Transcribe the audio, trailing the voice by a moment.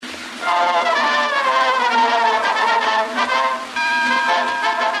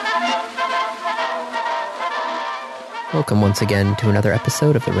Welcome once again to another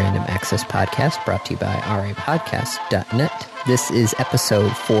episode of the Random Access Podcast, brought to you by rapodcast.net. This is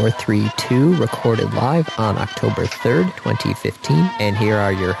episode 432, recorded live on October 3rd, 2015. And here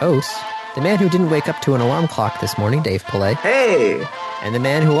are your hosts, the man who didn't wake up to an alarm clock this morning, Dave Pillay. Hey! And the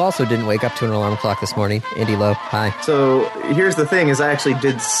man who also didn't wake up to an alarm clock this morning, Andy Lowe. Hi. So, here's the thing, is I actually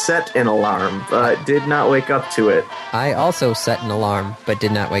did set an alarm, but did not wake up to it. I also set an alarm, but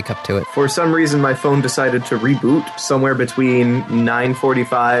did not wake up to it. For some reason, my phone decided to reboot somewhere between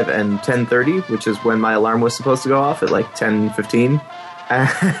 9:45 and 10:30, which is when my alarm was supposed to go off at like 10:15,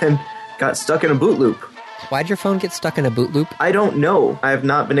 and got stuck in a boot loop. Why'd your phone get stuck in a boot loop? I don't know. I have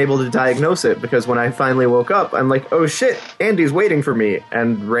not been able to diagnose it, because when I finally woke up, I'm like, oh shit, Andy's waiting for me,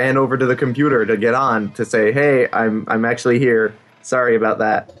 and ran over to the computer to get on to say, hey, I'm actually here. Sorry about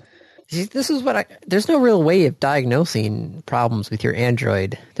that. This is what there's no real way of diagnosing problems with your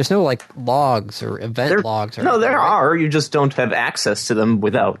Android. There's no, like, logs or event logs. Or no, there right? are. You just don't have access to them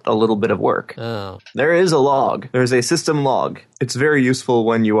without a little bit of work. Oh. There is a log. There's a system log. It's very useful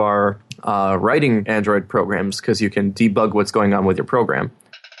when you are writing Android programs, because you can debug what's going on with your program.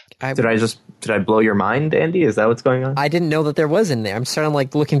 Did I blow your mind, Andy? Is that what's going on? I didn't know that there was in there. I'm starting,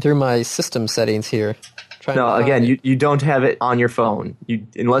 like, looking through my system settings here. No, again, you don't have it on your phone.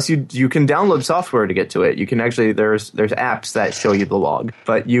 Unless you can download software to get to it. You can actually, there's apps that show you the log.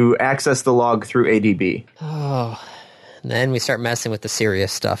 But you access the log through ADB. Oh, and then we start messing with the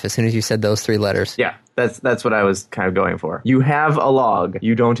serious stuff as soon as you said those three letters. Yeah, that's what I was kind of going for. You have a log.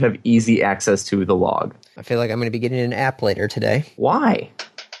 You don't have easy access to the log. I feel like I'm going to be getting an app later today. Why?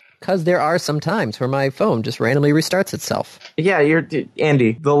 Because there are some times where my phone just randomly restarts itself. Yeah,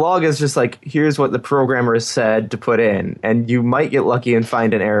 Andy, the log is just like, here's what the programmer said to put in, and you might get lucky and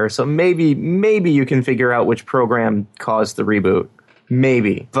find an error, so maybe you can figure out which program caused the reboot.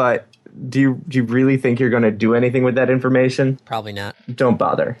 Maybe. But do you really think you're going to do anything with that information? Probably not. Don't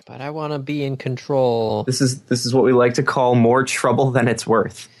bother. But I want to be in control. This is what we like to call more trouble than it's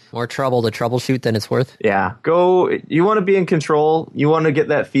worth. More trouble to troubleshoot than it's worth? Yeah. You want to be in control. You want to get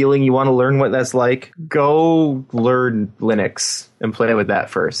that feeling. You want to learn what that's like. Go learn Linux and play with that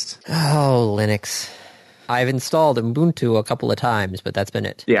first. Oh, Linux. I've installed Ubuntu a couple of times, but that's been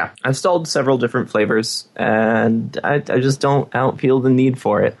it. Yeah. I've installed several different flavors, and I just don't feel the need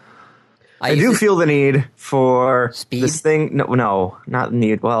for it. I do feel the need for speed? This thing. No, not the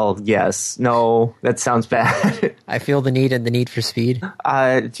need. Well, yes. No, that sounds bad. I feel the need for speed.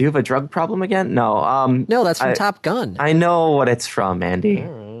 Do you have a drug problem again? No. No, that's from Top Gun. I know what it's from, Andy.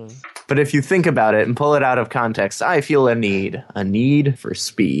 But if you think about it and pull it out of context, I feel a need for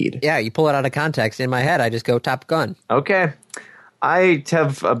speed. Yeah, you pull it out of context. In my head, I just go Top Gun. Okay. I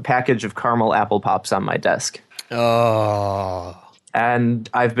have a package of caramel apple pops on my desk. Oh. And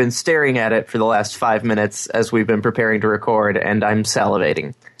I've been staring at it for the last 5 minutes as we've been preparing to record, and I'm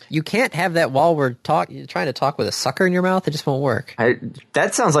salivating. You can't have that while we're trying to talk with a sucker in your mouth. It just won't work.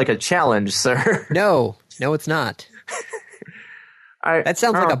 That sounds like a challenge, sir. No, it's not. That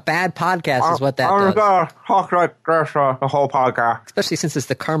sounds like a bad podcast is what that does. I'm going to talk like this the whole podcast. Especially since it's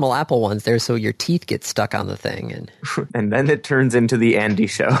the caramel apple ones there, so your teeth get stuck on the thing. And then it turns into the Andy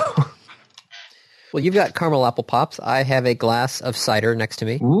show. Well, you've got caramel apple pops. I have a glass of cider next to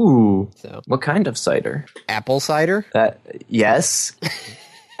me. Ooh. So, what kind of cider? Apple cider? Yes.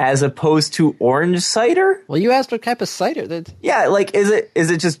 As opposed to orange cider? Well, you asked what type of cider. Yeah, like, is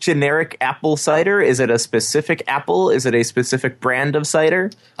it just generic apple cider? Is it a specific apple? Is it a specific brand of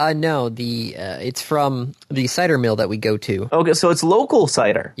cider? No, it's from the cider mill that we go to. Okay, so it's local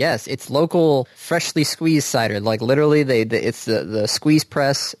cider. Yes, it's local, freshly squeezed cider. Like, literally, it's the squeeze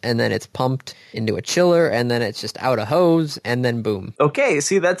press, and then it's pumped into a chiller, and then it's just out a hose, and then boom. Okay,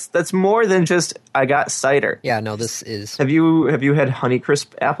 see, that's more than just, I got cider. Yeah, no, this is... Have you had Honeycrisp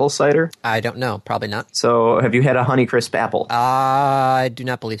apple cider? I don't know. Probably not. So, have you had a Honeycrisp apple? I do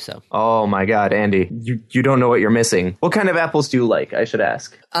not believe so. Oh my god, Andy. You don't know what you're missing. What kind of apples do you like, I should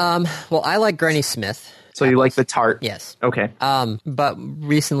ask? Well, I like Granny Smith. So you like the tart? Yes. Okay. But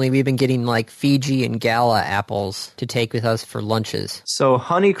recently we've been getting like Fiji and Gala apples to take with us for lunches. So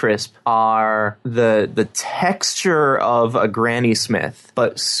Honeycrisp are the texture of a Granny Smith,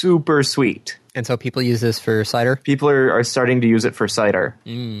 but super sweet. And so people use this for cider? People are starting to use it for cider,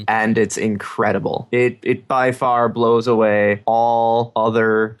 and it's incredible. It by far blows away all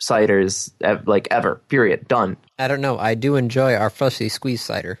other ciders, like ever, period, done. I don't know. I do enjoy our freshly squeezed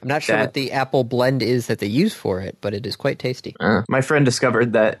cider. I'm not sure what the apple blend is that they use for it, but it is quite tasty. My friend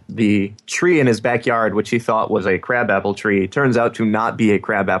discovered that the tree in his backyard, which he thought was a crabapple tree, turns out to not be a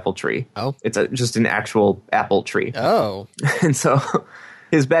crabapple tree. Oh. It's just an actual apple tree. Oh. And so...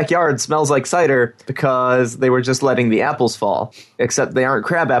 his backyard smells like cider because they were just letting the apples fall. Except they aren't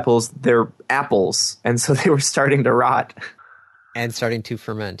crab apples, they're apples. And so they were starting to rot. And starting to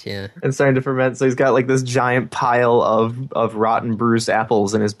ferment, yeah. So he's got like this giant pile of rotten, bruised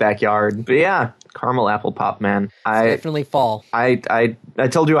apples in his backyard. But yeah, caramel apple pop, man. Definitely fall. I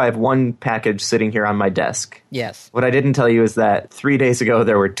told you I have one package sitting here on my desk. Yes. What I didn't tell you is that 3 days ago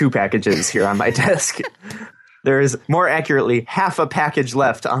there were 2 packages here on my desk. There is, more accurately, half a package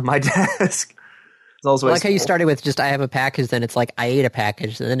left on my desk. I like how you started with just I have a package, then it's like I ate a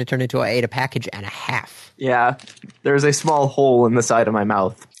package, and then it turned into I ate a package and a half. Yeah, there's a small hole in the side of my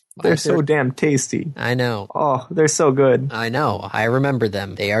mouth. They're so damn tasty. I know. Oh, they're so good. I know. I remember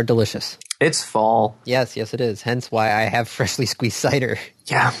them. They are delicious. It's fall. Yes, it is. Hence why I have freshly squeezed cider.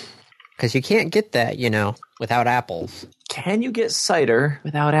 Yeah. Because you can't get that, without apples. Can you get cider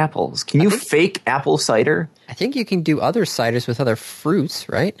without apples? Can you fake apple cider? I think you can do other ciders with other fruits,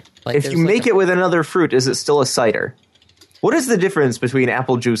 right? Like if you make it with another fruit, is it still a cider? What is the difference between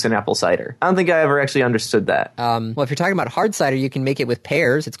apple juice and apple cider? I don't think I ever actually understood that. Well, if you're talking about hard cider, you can make it with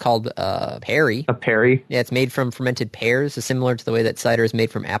pears. It's called perry. A perry? Yeah, it's made from fermented pears. It's similar to the way that cider is made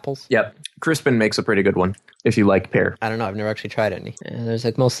from apples. Yep. Crispin makes a pretty good one, if you like pear. I don't know. I've never actually tried any. There's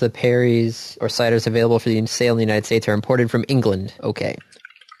like most of the perries or ciders available for the sale in the United States are imported from England. Okay.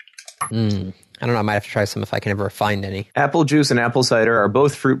 I don't know. I might have to try some if I can ever find any. Apple juice and apple cider are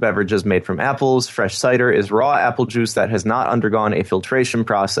both fruit beverages made from apples. Fresh cider is raw apple juice that has not undergone a filtration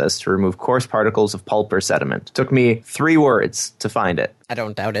process to remove coarse particles of pulp or sediment. Took me 3 words to find it. I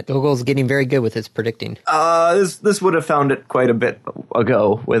don't doubt it. Google's getting very good with its predicting. This would have found it quite a bit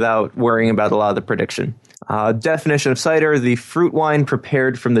ago without worrying about a lot of the prediction. Definition of cider: the fruit wine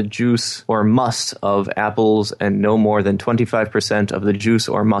prepared from the juice or must of apples and no more than 25% of the juice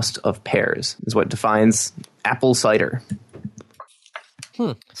or must of pears is what defines apple cider.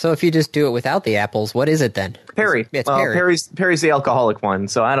 So if you just do it without the apples, what is it then? Perry. It's perry. Perry's the alcoholic one,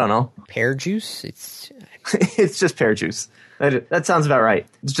 so I don't know. Pear juice? It's just pear juice. That sounds about right.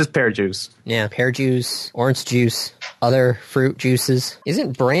 It's just pear juice. Yeah, pear juice, orange juice, other fruit juices.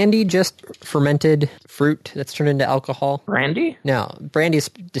 Isn't brandy just fermented fruit that's turned into alcohol? Brandy? No, brandy is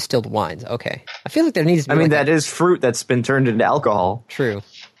distilled wines. Okay. I feel like there needs to be that is fruit that's been turned into alcohol. True.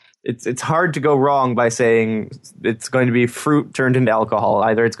 It's hard to go wrong by saying it's going to be fruit turned into alcohol.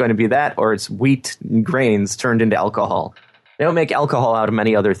 Either it's going to be that or it's wheat grains turned into alcohol. They don't make alcohol out of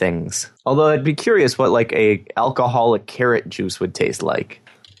many other things. Although I'd be curious what like a alcoholic carrot juice would taste like.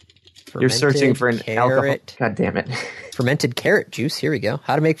 You're searching for an alcohol. God damn it. Fermented carrot juice. Here we go.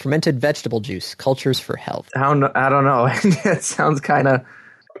 How to make fermented vegetable juice. Cultures for health. I don't know. It sounds kind of...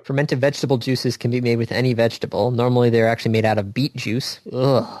 Fermented vegetable juices can be made with any vegetable. Normally they're actually made out of beet juice.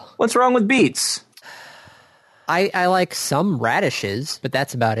 Ugh. What's wrong with beets? I like some radishes, but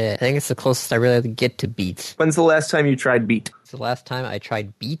that's about it. I think it's the closest I really get to beets. When's the last time you tried beet? It's the last time I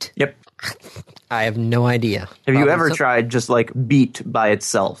tried beet? Yep. I have no idea. Have you ever tried just like beet by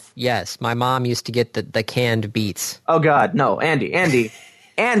itself? Yes. My mom used to get the canned beets. Oh, God. No. Andy.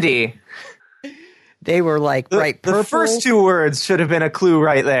 They were like bright purple. The first 2 words should have been a clue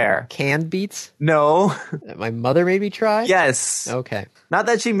right there. Canned beets? No. That my mother made me try? Yes. Okay. Not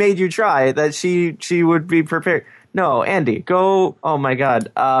that she made you try, that she would be prepared. No, Andy, go. Oh my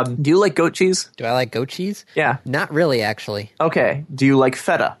God. Do you like goat cheese? Do I like goat cheese? Yeah. Not really, actually. Okay. Do you like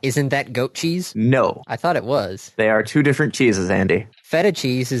feta? Isn't that goat cheese? No. I thought it was. They are 2 different cheeses, Andy. Feta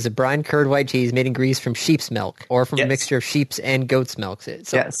cheese is a brine curd white cheese made in Greece from sheep's milk, or from a mixture of sheep's and goat's milk. So,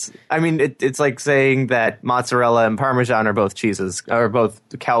 yes. I mean, it's like saying that mozzarella and Parmesan are both cheeses, or both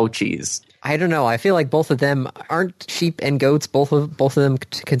cow cheese. I don't know. I feel like both of them aren't sheep and goats. Both of them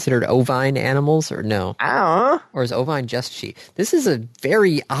considered ovine animals, or no? Or is ovine just sheep? This is a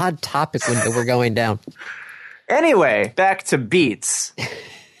very odd topic window we're going down. Anyway, back to beets.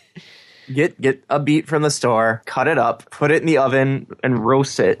 Get a beet from the store, cut it up, put it in the oven, and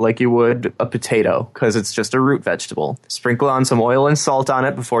roast it like you would a potato, because it's just a root vegetable. Sprinkle on some oil and salt on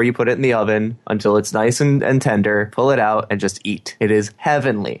it before you put it in the oven until it's nice and tender. Pull it out and just eat. It is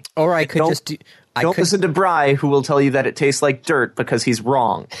heavenly. Or I could just do... Don't listen to Bry, who will tell you that it tastes like dirt because he's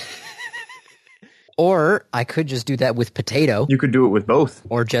wrong. Or I could just do that with potato. You could do it with both.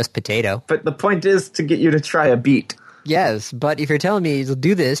 Or just potato. But the point is to get you to try a beet. Yes, but if you're telling me you'll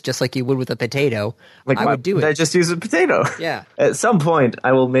do this just like you would with a potato, I would do it. I just use a potato. Yeah. At some point,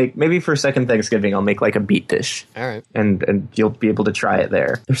 I will make, maybe for second Thanksgiving, I'll make like a beet dish. All right. And you'll be able to try it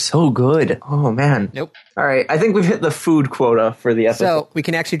there. They're so good. Oh, man. Nope. All right. I think we've hit the food quota for the episode. So we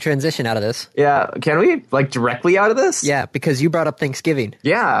can actually transition out of this. Yeah. Can we? Like directly out of this? Yeah, because you brought up Thanksgiving.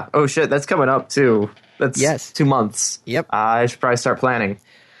 Yeah. Oh, shit. That's coming up, too. That's 2 months. Yep. I should probably start planning.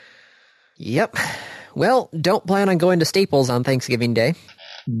 Yep. Well, don't plan on going to Staples on Thanksgiving Day.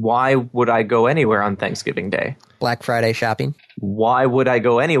 Why would I go anywhere on Thanksgiving Day? Black Friday shopping. Why would I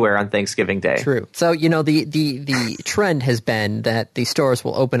go anywhere on Thanksgiving Day? True. So, the trend has been that the stores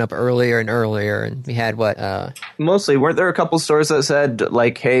will open up earlier and earlier, and we had Mostly, weren't there a couple stores that said,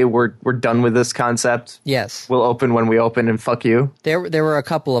 like, hey, we're done with this concept? Yes. We'll open when we open and fuck you? There were a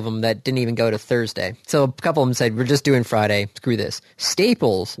couple of them that didn't even go to Thursday. So a couple of them said, we're just doing Friday, screw this.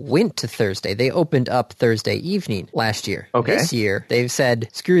 Staples went to Thursday. They opened up Thursday evening last year. Okay. This year, they've said,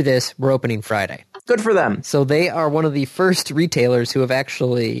 screw this, we're opening Friday. Good for them. So they are one of the first retailers who have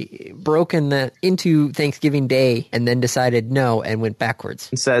actually broken into Thanksgiving Day and then decided no and went backwards.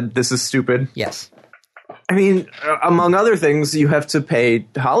 And said, this is stupid. Yes. I mean, among other things, you have to pay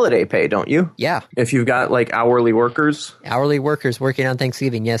holiday pay, don't you? Yeah. If you've got, like, hourly workers. Hourly workers working on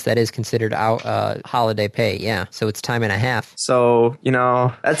Thanksgiving, yes, that is considered holiday pay, yeah. So it's time and a half. So,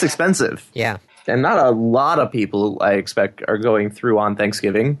 that's expensive. Yeah. And not a lot of people, I expect, are going through on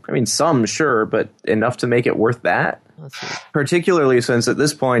Thanksgiving. I mean, some, sure, but enough to make it worth that? Let's see. Particularly since at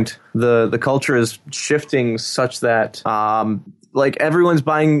this point, the culture is shifting such that, everyone's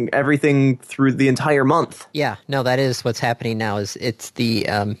buying everything through the entire month. Yeah, no, that is what's happening now. Is it's the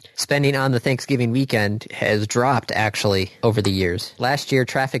spending on the Thanksgiving weekend has dropped actually over the years. Last year,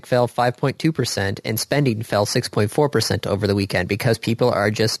 traffic fell 5.2% and spending fell 6.4% over the weekend because people are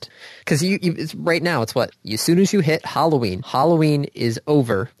just because right now it's what as soon as you hit Halloween is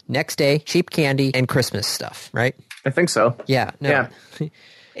over. Next day, cheap candy and Christmas stuff, right? I think so. Yeah, no. Yeah.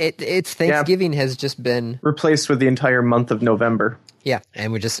 It's Thanksgiving has just been replaced with the entire month of November. Yeah,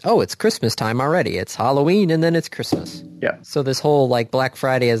 and we're just, it's Christmas time already. It's Halloween and then it's Christmas. Yeah. So this whole Black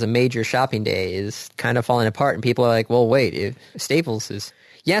Friday as a major shopping day is kind of falling apart, and people are like, well, wait, if Staples is...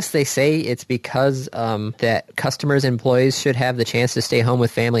 Yes, they say it's because that customers and employees should have the chance to stay home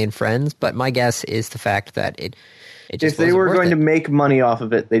with family and friends, but my guess is the fact that it just if they were going to make money off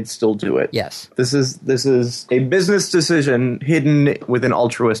of it, they'd still do it. Yes. This is a business decision hidden with an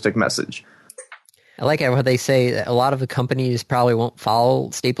altruistic message. I like how they say that a lot of the companies probably won't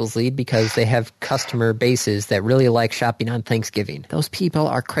follow Staples' lead because they have customer bases that really like shopping on Thanksgiving. Those people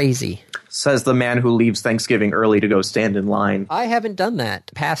are crazy. Says the man who leaves Thanksgiving early to go stand in line. I haven't done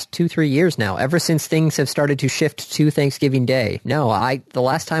that past 2-3 years now, ever since things have started to shift to Thanksgiving Day. No, the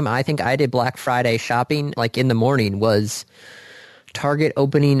last time I think I did Black Friday shopping, in the morning, was Target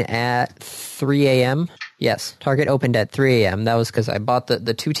opening at 3 a.m. Yes, Target opened at 3 a.m. That was because I bought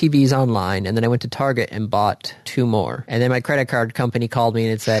the 2 TVs online, and then I went to Target and bought 2 more. And then my credit card company called me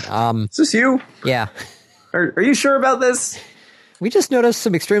and it said, Is this you? Yeah. Are you sure about this? We just noticed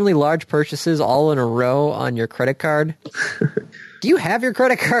some extremely large purchases all in a row on your credit card. Do you have your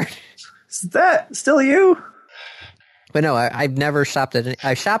credit card? Is that still you? But no, I've never shopped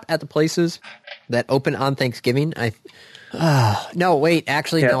I shop at the places that open on Thanksgiving. No, wait,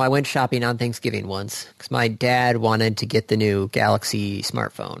 actually, no, I went shopping on Thanksgiving once because my dad wanted to get the new Galaxy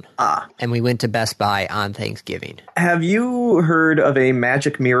smartphone. And we went to Best Buy on Thanksgiving. Have you heard of a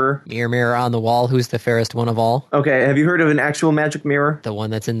magic mirror? Mirror, mirror on the wall, who's the fairest one of all? Okay, have you heard of an actual magic mirror? The one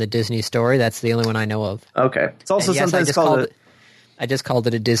that's in the Disney story, that's the only one I know of. Okay. It's also sometimes called I just called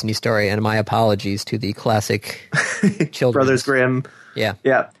it a Disney story, and my apologies to the classic children. Brothers Grimm. Yeah.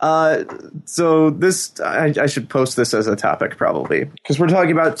 Yeah. So this, I should post this as a topic probably, because we're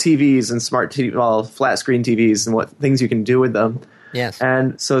talking about TVs and flat screen TVs and what things you can do with them. Yes.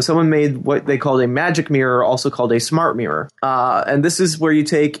 And so someone made what they called a magic mirror, also called a smart mirror. And this is where you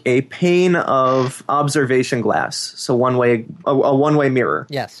take a pane of observation glass. So a one-way mirror.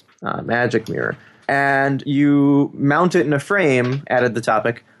 Yes. Magic mirror. And you mount it in a frame, added the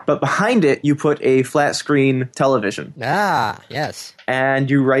topic, but behind it you put a flat screen television. Ah, yes. And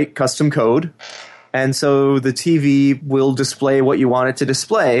you write custom code. And so the TV will display what you want it to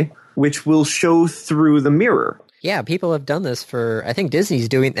display, which will show through the mirror. Yeah, people have done this I think Disney's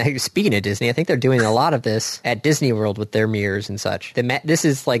doing, speaking of Disney, I think they're doing a lot of this at Disney World with their mirrors and such. This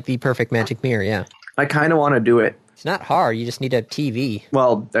is like the perfect magic mirror, yeah. I kind of want to do it. It's not hard, you just need a TV.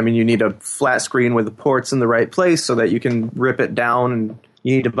 Well, I mean, you need a flat screen with the ports in the right place so that you can rip it down, and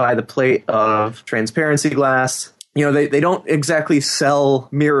you need to buy the plate of transparency glass. They don't exactly sell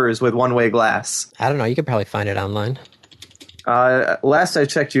mirrors with one-way glass. I don't know, you could probably find it online. Last I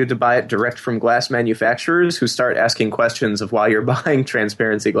checked, you had to buy it direct from glass manufacturers who start asking questions of why you're buying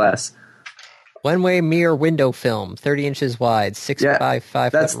transparency glass. One-way mirror window film, 30 inches wide, 6 by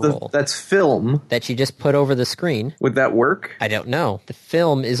 5 foot roll. That's film. That you just put over the screen. Would that work? I don't know. The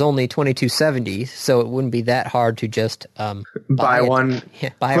film is only $22.70, so it wouldn't be that hard to just buy one,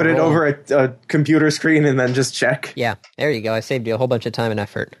 put it over a computer screen, and then just check. Yeah, there you go. I saved you a whole bunch of time and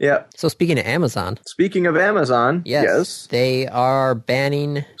effort. Yeah. So speaking of Amazon. Speaking of Amazon, yes. They are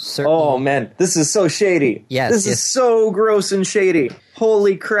banning certain... Oh, man. This is so shady. Yes. This is so gross and shady.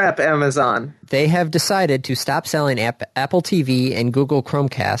 Holy crap, Amazon. They have decided to stop selling Apple TV and Google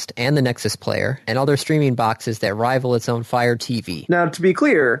Chromecast and the Nexus Player and other streaming boxes that rival its own Fire TV. Now, to be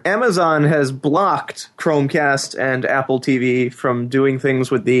clear, Amazon has blocked Chromecast and Apple TV from doing things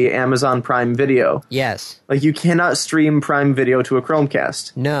with the Amazon Prime Video. Yes. Like, you cannot stream Prime Video to a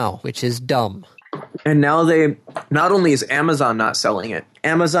Chromecast. No, which is dumb. And now not only is Amazon not selling it,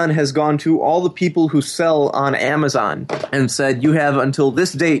 Amazon has gone to all the people who sell on Amazon and said, you have until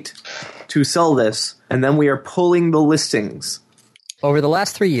this date to sell this, and then we are pulling the listings. Over the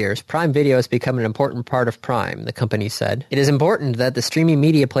last 3 years, Prime Video has become an important part of Prime, the company said. It is important that the streaming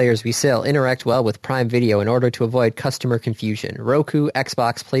media players we sell interact well with Prime Video in order to avoid customer confusion. Roku,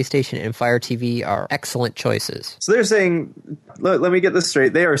 Xbox, PlayStation, and Fire TV are excellent choices. So they're saying, let me get this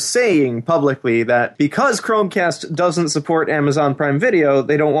straight, they are saying publicly that because Chromecast doesn't support Amazon Prime Video,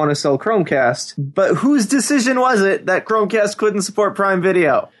 they don't want to sell Chromecast. But whose decision was it that Chromecast couldn't support Prime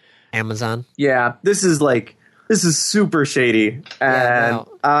Video? Amazon. Yeah, this is super shady, and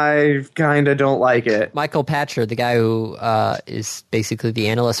I kind of don't like it. Michael Patcher, the guy who is basically the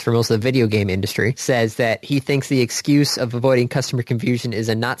analyst for most of the video game industry, says that he thinks the excuse of avoiding customer confusion is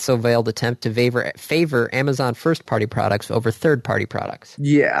a not-so-veiled attempt to favor Amazon first-party products over third-party products.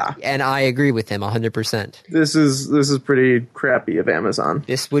 Yeah. And I agree with him 100%. This is pretty crappy of Amazon.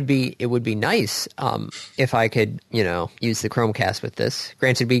 It would be nice if I could, use the Chromecast with this.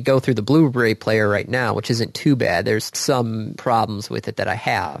 Granted, we go through the Blu-ray player right now, which isn't too bad. There's some problems with it that I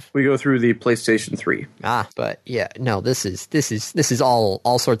have. We go through the PlayStation 3. But yeah, no, this is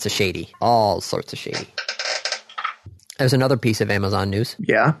all sorts of shady. All sorts of shady. There's another piece of Amazon news.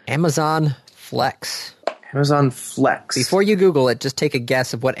 Yeah. Amazon Flex. Amazon Flex. Before you Google it, just take a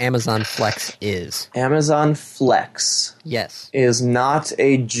guess of what Amazon Flex is. Amazon Flex. Yes. Is not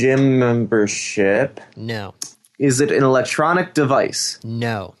a gym membership. No. Is it an electronic device?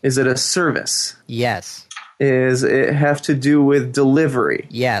 No. Is it a service? Yes. Is it have to do with delivery?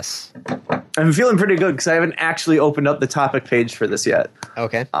 Yes. I'm feeling pretty good because I haven't actually opened up the topic page for this yet.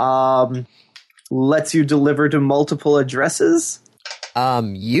 Okay. Lets you deliver to multiple addresses?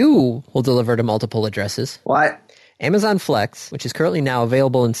 You will deliver to multiple addresses. What? Amazon Flex, which is currently now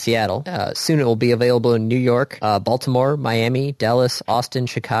available in Seattle. Soon it will be available in New York, Baltimore, Miami, Dallas, Austin,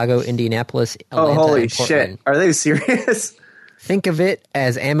 Chicago, Indianapolis, Atlanta, holy and Portland. shit. Are they serious? Think of it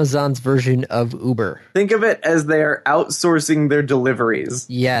as Amazon's version of Uber. Think of it as they are outsourcing their deliveries.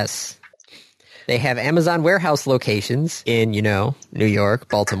 Yes. They have Amazon warehouse locations in, New York,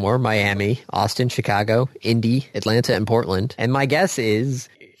 Baltimore, Miami, Austin, Chicago, Indy, Atlanta, and Portland. And my guess is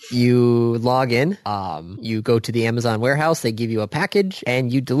you log in, you go to the Amazon warehouse, they give you a package,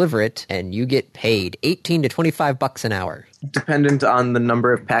 and you deliver it, and you get paid $18 to $25 an hour. Dependent on the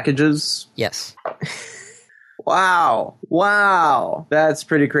number of packages? Yes. Wow. That's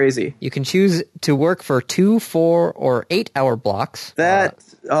pretty crazy. You can choose to work for 2, 4, or 8 hour blocks. I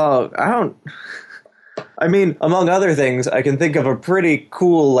mean, among other things, I can think of a pretty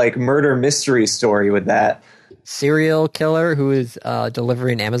cool, murder mystery story with that. Serial killer who is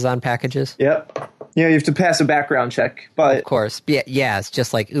delivering Amazon packages. Yep. You have to pass a background check, but... Of course. Yeah, it's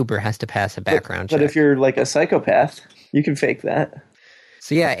just like Uber has to pass a background check. But if you're a psychopath, you can fake that.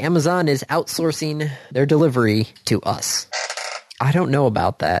 So yeah, Amazon is outsourcing their delivery to us. I don't know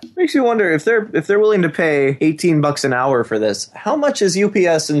about that. Makes you wonder if they're willing to pay $18 an hour for this. How much is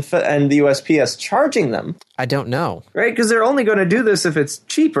UPS and the USPS charging them? I don't know. Right, because they're only going to do this if it's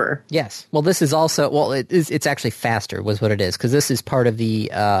cheaper. Yes. Well, this is also it's actually faster, was what it is, because this is part of the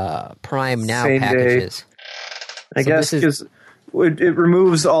Prime Now Same packages. I guess because it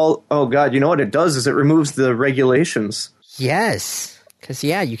removes all. Oh God, you know what it does is it removes the regulations. Yes. Because,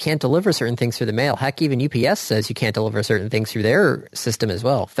 you can't deliver certain things through the mail. Heck, even UPS says you can't deliver certain things through their system as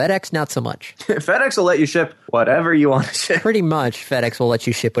well. FedEx, not so much. FedEx will let you ship whatever you want to ship. Pretty much, FedEx will let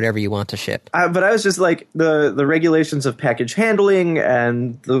you ship whatever you want to ship. But I was just the regulations of package handling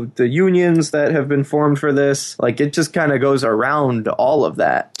and the unions that have been formed for this, it just kind of goes around all of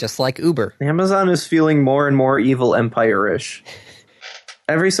that. Just like Uber. Amazon is feeling more and more evil empire-ish.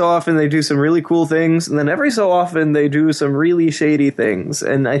 Every so often they do some really cool things, and then every so often they do some really shady things,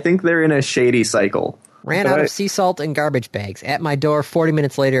 and I think they're in a shady cycle. Ran out of sea salt and garbage bags. At my door 40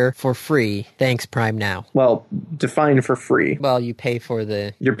 minutes later for free. Thanks, Prime Now. Well, define for free. Well, you pay for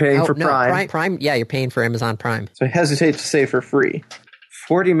the... You're paying for Prime. Prime. Yeah, you're paying for Amazon Prime. So I hesitate to say for free.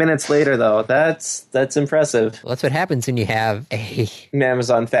 40 minutes later, though, that's impressive. Well, that's what happens when you have an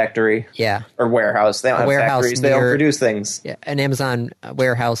Amazon factory. Yeah. Or warehouse. They don't have factories. They don't produce things. Yeah, an Amazon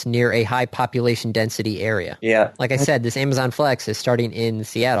warehouse near a high population density area. Yeah. Like I said, this Amazon Flex is starting in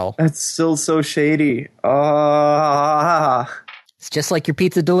Seattle. That's still so shady. It's just like your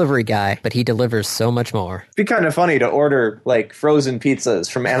pizza delivery guy, but he delivers so much more. It'd be kind of funny to order, like, frozen pizzas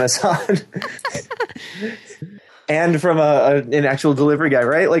from Amazon. And from an actual delivery guy,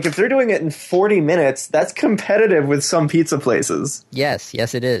 right? Like, if they're doing it in 40 minutes, that's competitive with some pizza places. Yes,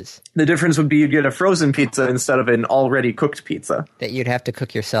 it is. The difference would be you'd get a frozen pizza instead of an already cooked pizza. That you'd have to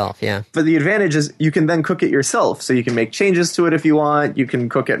cook yourself, yeah. But the advantage is you can then cook it yourself. So you can make changes to it if you want. You can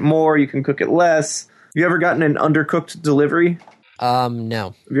cook it more. You can cook it less. Have you ever gotten an undercooked delivery?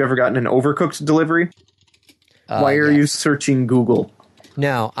 No. Have you ever gotten an overcooked delivery? Why are you searching Google?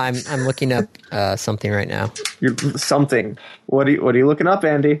 No, I'm looking up something right now. Something. What are you looking up,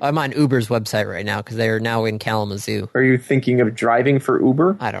 Andy? I'm on Uber's website right now because they are now in Kalamazoo. Are you thinking of driving for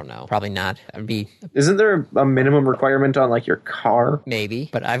Uber? I don't know. Probably not. Isn't there a minimum requirement on like your car? Maybe,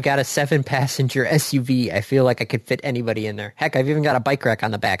 but I've got a 7-passenger SUV. I feel like I could fit anybody in there. Heck, I've even got a bike rack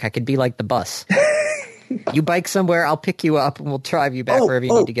on the back. I could be like the bus. You bike somewhere, I'll pick you up, and we'll drive you back wherever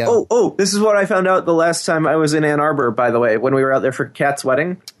you need to go. This is what I found out the last time I was in Ann Arbor, by the way, when we were out there for Kat's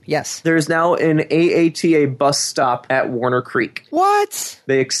wedding. Yes. There's now an AATA bus stop at Warner Creek. What?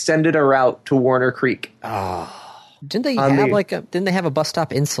 They extended a route to Warner Creek. Didn't they have a bus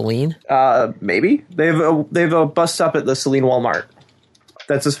stop in Saline? Maybe. They have a bus stop at the Saline Walmart.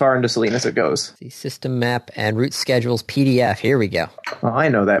 That's as far into Saline as it goes. The system map and route schedules PDF. Here we go. Oh, I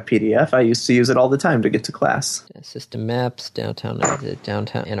know that PDF. I used to use it all the time to get to class. System maps, downtown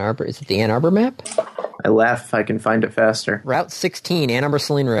Ann Arbor. Is it the Ann Arbor map? I laugh if I can find it faster. Route 16, Ann Arbor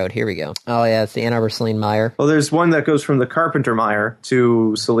Saline Road. Here we go. Oh, yeah, it's the Ann Arbor Saline Mire. Well, there's one that goes from the Carpenter Mire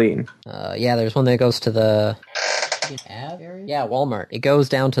to Saline. Yeah, there's one that goes to the... Yeah, Walmart. It goes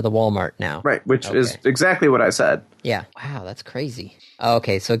down to the Walmart now. Right, which is exactly what I said. Yeah. Wow, that's crazy.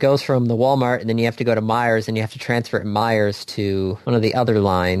 Okay, so it goes from the Walmart, and then you have to go to Myers, and you have to transfer at Myers to one of the other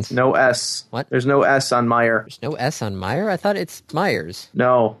lines. No S. What? There's no S on Meijer. There's no S on Meijer? I thought it's Myers.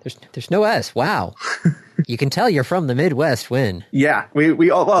 No. There's no S. Wow. You can tell you're from the Midwest when. Yeah, we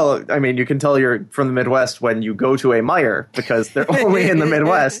all, well, I mean, you can tell you're from the Midwest when you go to a Meijer, because they're only in the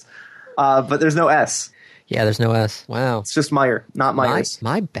Midwest. But there's no S. Yeah, there's no S. Wow. It's just Meijer, not Myers.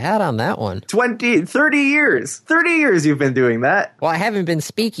 My bad on that one. 30 years. 30 years you've been doing that. Well, I haven't been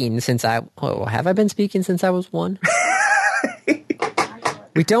speaking since have I been speaking since I was 1?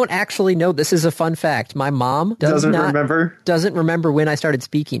 We don't actually know. This is a fun fact. My mom doesn't remember when I started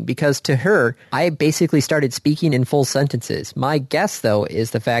speaking, because to her, I basically started speaking in full sentences. My guess, though,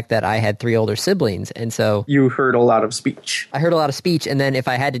 is the fact that I had 3 older siblings, and so... You heard a lot of speech. I heard a lot of speech, and then if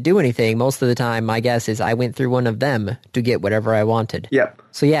I had to do anything, most of the time, my guess is I went through one of them to get whatever I wanted. Yep.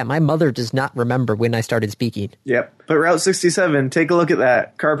 So yeah, my mother does not remember when I started speaking. Yep. But Route 67, take a look at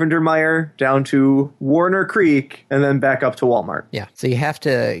that. Carpenter Meijer down to Warner Creek, and then back up to Walmart. Yeah. So you have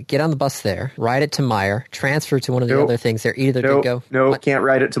to get on the bus there, ride it to Meijer, transfer to one of the other things there. Either to go... No, can't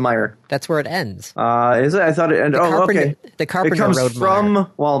ride it to Meijer. That's where it ends. Is it? I thought it ended... Okay. The Carpenter Road It comes from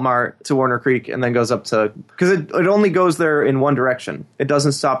Meijer. Walmart to Warner Creek and then goes up to... Because it only goes there in one direction. It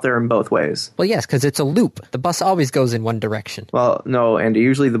doesn't stop there in both ways. Well, yes, because it's a loop. The bus always goes in one direction. Well, no, Andy.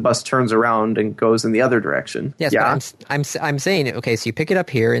 Usually the bus turns around and goes in the other direction. Yes, yeah? But I'm saying, okay, so you pick it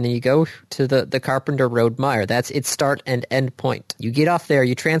up here and then you go to the Carpenter Road Meijer. That's its start and end point. You get off there,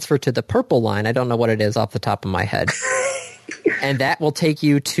 you transfer to the purple line. I don't know what it is off the top of my head. And that will take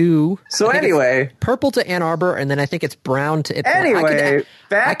you to... So anyway... Purple to Ann Arbor, and then I think it's brown to... Anyway,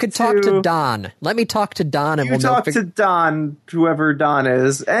 I could talk to Don. Let me talk to Don and we'll talk to Don, whoever Don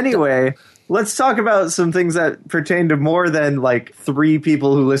is. Anyway... Let's talk about some things that pertain to more than like 3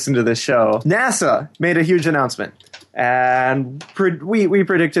 people who listen to this show. NASA made a huge announcement. And we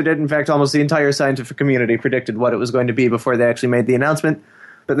predicted it. In fact, almost the entire scientific community predicted what it was going to be before they actually made the announcement.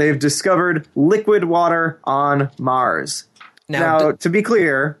 But they've discovered liquid water on Mars. Now, to be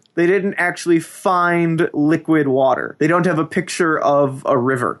clear, they didn't actually find liquid water. They don't have a picture of a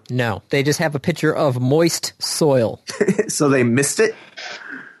river. No, they just have a picture of moist soil. So they missed it?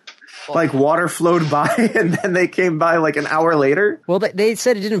 Like water flowed by and then they came by like an hour later? Well, they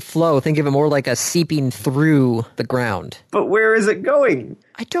said it didn't flow. Think of it more like a seeping through the ground. But where is it going?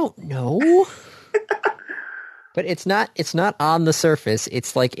 I don't know. But it's not on the surface.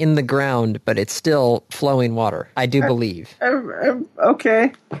 It's like in the ground, but it's still flowing water. I do believe.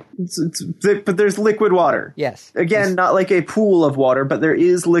 Okay. But there's liquid water. Yes. Again, not like a pool of water, but there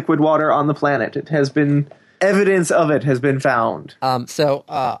is liquid water on the planet. It has been... Evidence of it has been found. So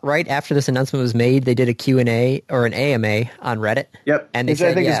right after this announcement was made, they did a Q&A or an AMA on Reddit. Yep, and they which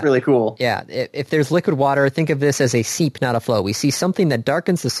said, I think is really cool. Yeah, if there's liquid water, think of this as a seep, not a flow. We see something that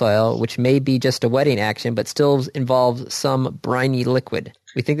darkens the soil, which may be just a wetting action, but still involves some briny liquid.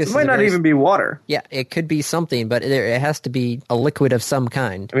 We think this might not even be water. Yeah, it could be something, but it has to be a liquid of some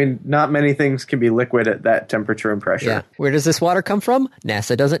kind. I mean, not many things can be liquid at that temperature and pressure. Yeah. Where does this water come from?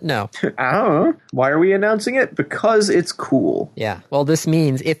 NASA doesn't know. I don't know. Why are we announcing it? Because it's cool. Yeah. Well, this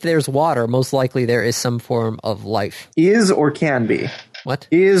means if there's water, most likely there is some form of life. Is or can be. What?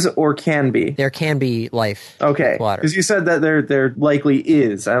 Is or can be. There can be life. Okay. With water. Because you said that there likely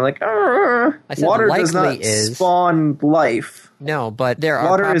is. I'm like, I said water likely does not is. Spawn life. No, but there are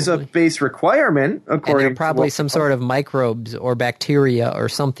Water probably, is a base requirement, and according there are probably to some sort of microbes or bacteria or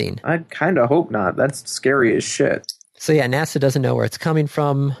something. I kind of hope not. That's scary as shit. So yeah, NASA doesn't know where it's coming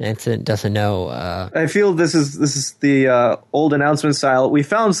from. NASA doesn't know. I feel this is the old announcement style. We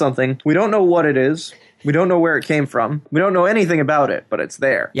found something. We don't know what it is. We don't know where it came from. We don't know anything about it, but it's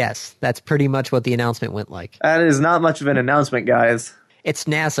there. Yes, that's pretty much what the announcement went like. That is not much of an announcement, guys. It's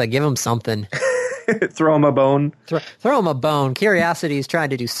NASA. Give them something. Throw them a bone. Throw them a bone. Curiosity is trying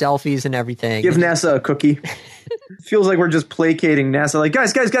to do selfies and everything. Give NASA a cookie. Feels like we're just placating NASA. Like,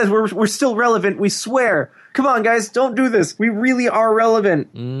 guys, we're still relevant. We swear. Come on, guys, don't do this. We really are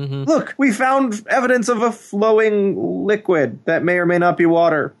relevant. Mm-hmm. Look, we found evidence of a flowing liquid that may or may not be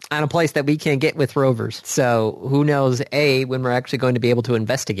water. On a place that we can't get with rovers. So who knows, A, when we're actually going to be able to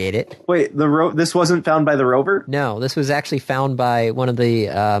investigate it. Wait, this wasn't found by the rover? No, this was actually found by one of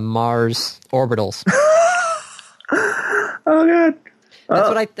the Mars orbitals. Oh, God.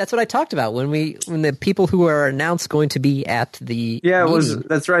 That's what I talked about when the people who are announced going to be at the meeting.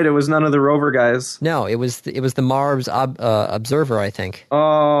 That's right. It was none of the rover guys. No, it was the Mars observer, I think.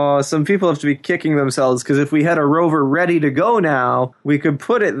 Oh, some people have to be kicking themselves because if we had a rover ready to go now, we could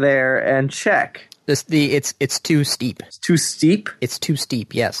put it there and check. It's too steep. It's too steep? It's too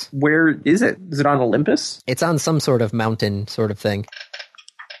steep. Yes. Where is it? Is it on Olympus? It's on some sort of mountain sort of thing.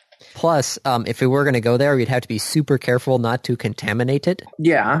 Plus, if we were going to go there, we'd have to be super careful not to contaminate it.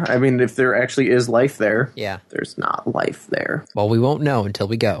 Yeah, I mean, if there actually is life there, yeah, there's not life there. Well, we won't know until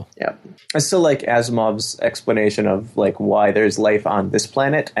we go. Yeah, I still like Asimov's explanation of like why there's life on this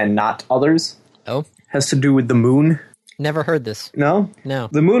planet and not others. Oh, has to do with the moon. Never heard this. No? No.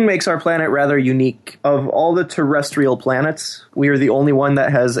 The moon makes our planet rather unique. Of all the terrestrial planets, we are the only one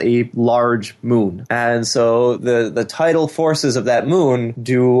that has a large moon. And so the tidal forces of that moon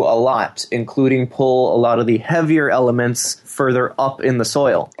do a lot, including pull a lot of the heavier elements further up in the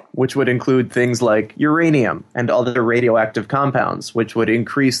soil, which would include things like uranium and other radioactive compounds, which would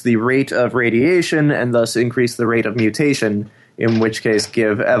increase the rate of radiation and thus increase the rate of mutation, in which case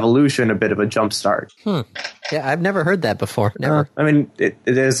give evolution a bit of a jump start. Yeah, I've never heard that before. Never. I mean, it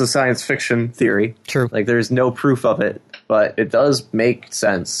is a science fiction theory. True. Like, there's no proof of it, but it does make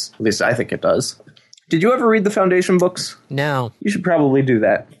sense. At least I think it does. Did you ever read the Foundation books? No. You should probably do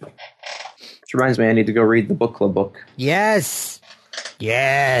that. Which reminds me, I need to go read the book club book. Yes.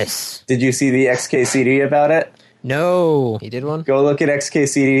 Yes. Did you see the XKCD about it? No. You did one? Go look at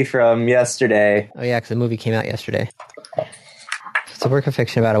XKCD from yesterday. Oh, yeah, because the movie came out yesterday. It's a work of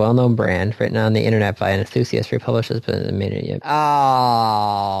fiction about a well-known brand written on the internet by an enthusiast republished as made it yet.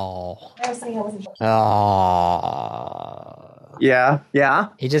 Oh. Oh. Yeah.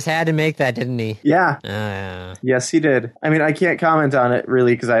 He just had to make that, didn't he? Yeah. Yeah. Yes, he did. I mean, I can't comment on it,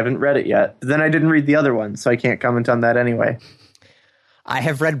 really, because I haven't read it yet. But then I didn't read the other one, so I can't comment on that anyway. I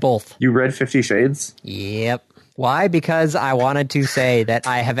have read both. You read 50 Shades? Yep. Why? Because I wanted to say that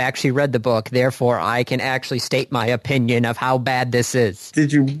I have actually read the book, therefore I can actually state my opinion of how bad this is.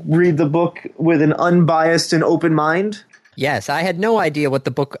 Did you read the book with an unbiased and open mind? Yes, I had no idea what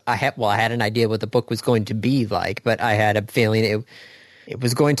the book... I had an idea what the book was going to be like, but I had a feeling it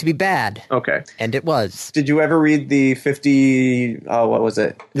was going to be bad. Okay. And it was. Did you ever read the 50... what was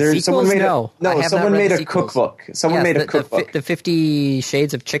it? Someone made someone made a cookbook. Someone made a cookbook. The 50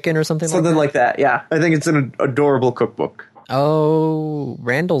 Shades of Chicken or something like that, yeah. I think it's an adorable cookbook. Oh,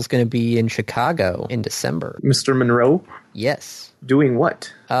 Randall's going to be in Chicago in December. Mr. Monroe? Yes. Doing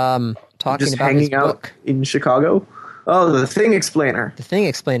what? Talking just about hanging his book. out in Chicago? Oh, the Thing Explainer. The Thing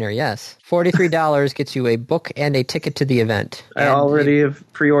Explainer, yes. $43 gets you a book and a ticket to the event. I already have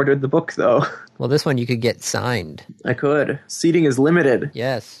pre-ordered the book, though. Well, this one you could get signed. I could. Seating is limited.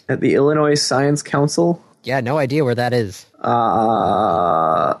 Yes. At the Illinois Science Council. Yeah, no idea where that is.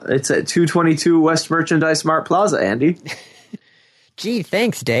 It's at 222 West Merchandise Mart Plaza, Andy. Gee,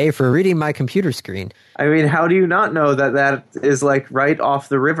 thanks, Dave, for reading my computer screen. I mean, how do you not know that is like right off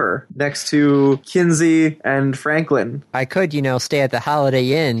the river next to Kinsey and Franklin? I could, stay at the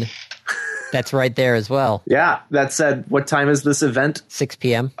Holiday Inn. That's right there as well. Yeah, that said, what time is this event? 6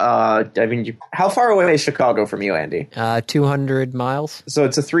 p.m. How far away is Chicago from you, Andy? 200 miles. So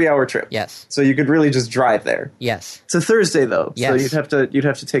it's a 3-hour trip. Yes. So you could really just drive there. Yes. It's a Thursday though. Yes. So you'd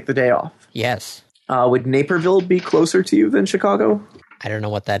have to take the day off. Yes. Would Naperville be closer to you than Chicago? I don't know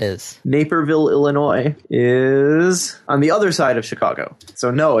what that is. Naperville, Illinois is on the other side of Chicago. So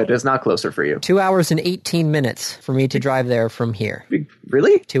no, it is not closer for you. 2 hours and 18 minutes for me to drive there from here.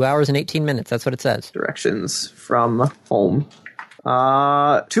 Really? 2 hours and 18 minutes. That's what it says. Directions from home. 2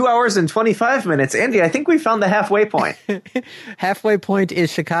 hours and 25 minutes. Andy, I think we found the halfway point. Halfway point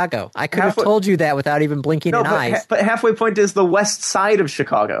is Chicago. I could have told you that without even blinking an eye. But halfway point is the west side of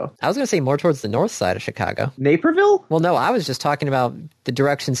Chicago. I was going to say more towards the north side of Chicago. Naperville? Well, no, I was just talking about the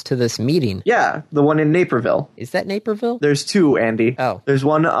directions to this meeting. Yeah, the one in Naperville. Is that Naperville? There's two, Andy. Oh. There's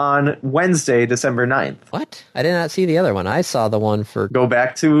one on Wednesday, December 9th. What? I did not see the other one. I saw the one for... Go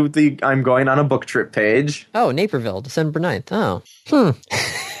back to the I'm going on a book trip page. Oh, Naperville, December 9th. Oh.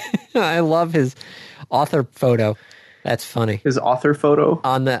 I love his author photo. That's funny. His author photo?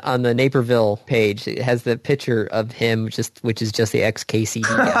 On the Naperville page, it has the picture of him, which is just the ex-KCD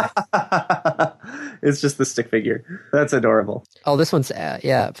guy. It's just the stick figure. That's adorable. Oh, this one's,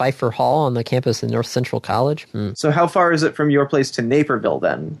 Pfeiffer Hall on the campus in North Central College. So how far is it from your place to Naperville,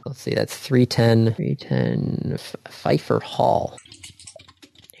 then? Let's see, that's 310 Pfeiffer Hall.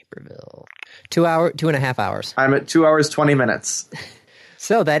 Naperville. 2.5 hours. I'm at 2 hours, 20 minutes.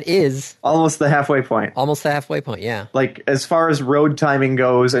 So that is... almost the halfway point. Almost the halfway point, yeah. Like, as far as road timing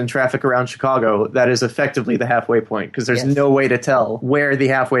goes and traffic around Chicago, that is effectively the halfway point, because there's no way to tell where the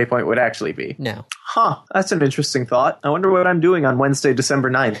halfway point would actually be. No. Huh, that's an interesting thought. I wonder what I'm doing on Wednesday,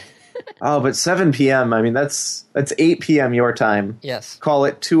 December 9th. Oh, but 7 p.m., I mean, that's 8 p.m. your time. Yes. Call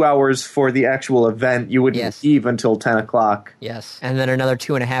it 2 hours for the actual event. You wouldn't leave until 10 o'clock. Yes. And then another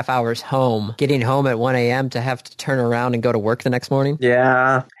 2.5 hours home. Getting home at 1 a.m. to have to turn around and go to work the next morning.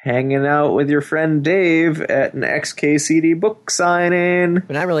 Yeah. Hanging out with your friend Dave at an XKCD book signing.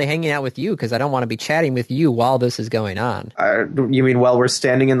 But not really hanging out with you, because I don't want to be chatting with you while this is going on. You mean while we're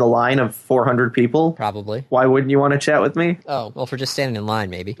standing in the line of 400 people? Probably. Why wouldn't you want to chat with me? Oh, well, for just standing in line,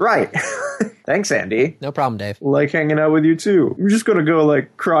 maybe. Right. Thanks, Andy. No problem, Dave. Like hanging out with you, too. I'm just going to go,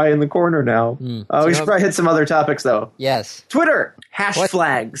 cry in the corner now. We should probably hit some other topics, though. Yes. Twitter. Hash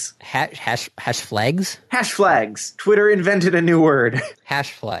flags. Hash flags? Hash flags. Twitter invented a new word.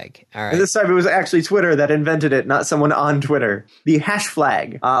 Hash flag. All right. And this time it was actually Twitter that invented it, not someone on Twitter. The hash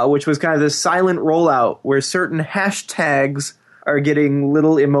flag, which was kind of this silent rollout where certain hashtags are getting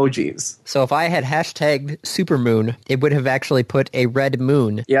little emojis. So if I had hashtagged supermoon, it would have actually put a red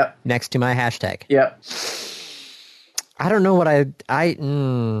moon next to my hashtag. Yep. I don't know what I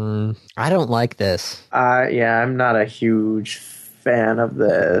don't like this. I'm not a huge fan of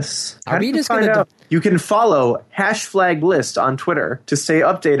this. Are we just going to... You can follow Hash Flag List on Twitter to stay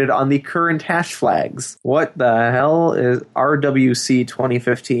updated on the current hash flags. What the hell is RWC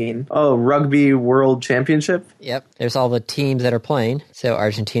 2015? Oh, Rugby World Championship? Yep. There's all the teams that are playing. So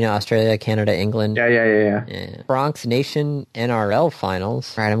Argentina, Australia, Canada, England. Yeah. Bronx Nation NRL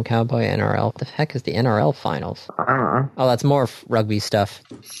Finals. Random Cowboy NRL. What the heck is the NRL Finals? I don't know. Oh, that's more rugby stuff.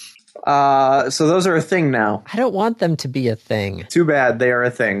 So those are a thing now. I don't want them to be a thing. Too bad they are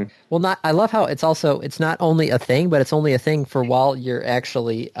a thing. Well, I love how it's not only a thing, but it's only a thing for while you're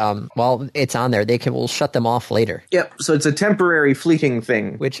actually, while it's on there. We'll shut them off later. Yep. So it's a temporary, fleeting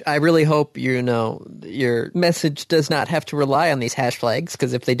thing. Which I really hope, your message does not have to rely on these hash flags,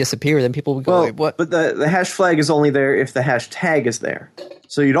 because if they disappear, then people will go, wait, what? But the hash flag is only there if the hashtag is there.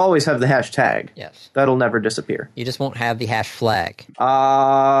 So you'd always have the hashtag. Yes. That'll never disappear. You just won't have the hash flag. The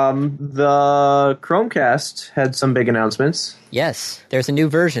Chromecast had some big announcements. Yes, there's a new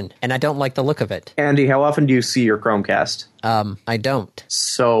version, and I don't like the look of it. Andy, how often do you see your Chromecast? I don't.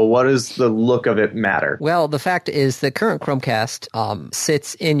 So what does the look of it matter? Well, the fact is the current Chromecast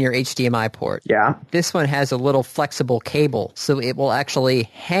sits in your HDMI port. Yeah. This one has a little flexible cable, so it will actually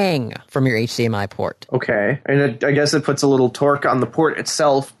hang from your HDMI port. Okay. And I guess it puts a little torque on the port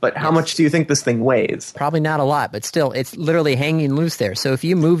itself, but how much do you think this thing weighs? Probably not a lot, but still, it's literally hanging loose there. So if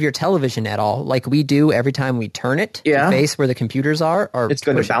you move your television at all, like we do every time we turn it to face where the computers are it's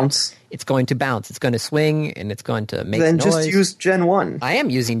going to bounce. It's going to bounce. It's going to swing, and it's going to make Then noise. just use Gen 1. I am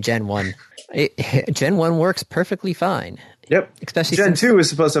using Gen 1. Gen 1 works perfectly fine. Yep. Especially Gen 2 is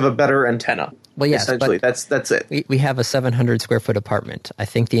supposed to have a better antenna. Well, yes, essentially, but that's it. we have a 700 square foot apartment. I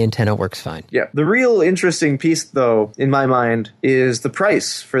think the antenna works fine. Yeah. The real interesting piece, though, in my mind, is the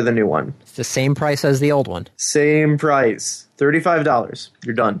price for the new one. It's the same price as the old one. Same price. $35.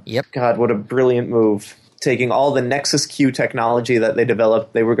 You're done. Yep. God, what a brilliant move. Taking all the Nexus Q technology that they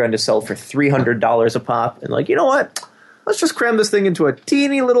developed, they were going to sell for $300 a pop. And like, you know what? Let's just cram this thing into a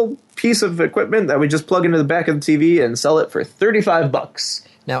teeny little piece of equipment that we just plug into the back of the TV and sell it for $35.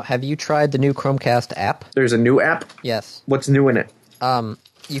 Now, have you tried the new Chromecast app? There's a new app? Yes. What's new in it?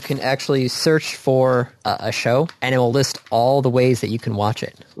 You can actually search for a show, and it will list all the ways that you can watch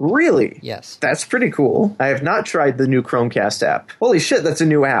it. Really? Yes. That's pretty cool. I have not tried the new Chromecast app. Holy shit, that's a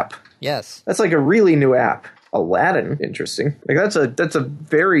new app. Yes. That's like a really new app. Aladdin, interesting. Like that's a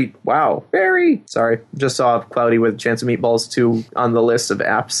very sorry. Just saw Cloudy with Chance of Meatballs 2 on the list of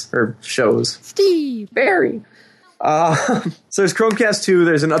apps or shows. Steve. Very. So there's Chromecast 2,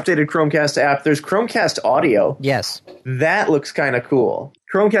 there's an updated Chromecast app, there's Chromecast Audio. Yes. That looks kind of cool.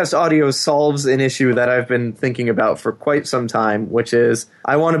 Chromecast Audio solves an issue that I've been thinking about for quite some time, which is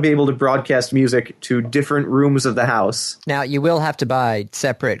I want to be able to broadcast music to different rooms of the house. Now, you will have to buy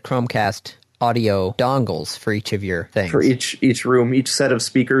separate Chromecast audio dongles for each of your things. For each room, each set of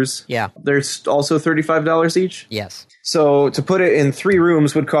speakers. Yeah. There's also $35 each? Yes. So to put it in 3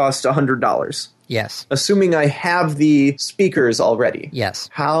 rooms would cost $100. Yes. Assuming I have the speakers already. Yes.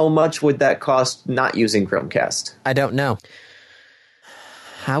 How much would that cost not using Chromecast? I don't know.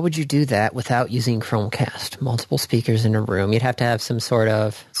 How would you do that without using Chromecast? Multiple speakers in a room. You'd have to have some sort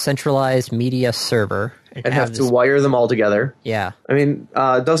of centralized media server. And have to wire them all together. Yeah. I mean,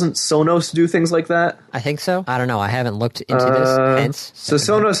 doesn't Sonos do things like that? I think so. I don't know. I haven't looked into this. Hence. So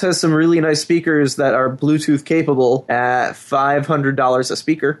Sonos has some really nice speakers that are Bluetooth capable at $500 a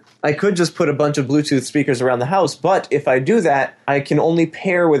speaker. I could just put a bunch of Bluetooth speakers around the house, but if I do that, I can only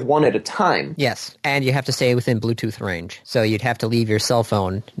pair with one at a time. Yes, and you have to stay within Bluetooth range. So you'd have to leave your cell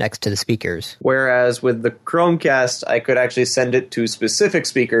phone next to the speakers. Whereas with the Chromecast, I could actually send it to specific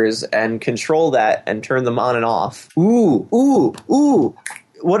speakers and control that and turn them on and off. Ooh.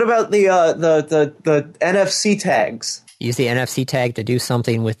 What about the NFC tags? Use the NFC tag to do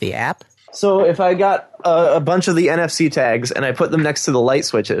something with the app? So if I got a bunch of the NFC tags and I put them next to the light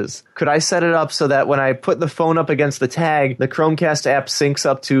switches, could I set it up so that when I put the phone up against the tag, the Chromecast app syncs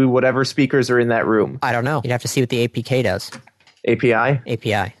up to whatever speakers are in that room? I don't know. You'd have to see what the APK does. API?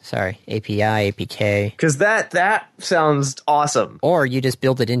 API, APK. Because that sounds awesome. Or you just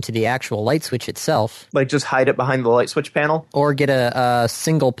build it into the actual light switch itself. Like just hide it behind the light switch panel? Or get a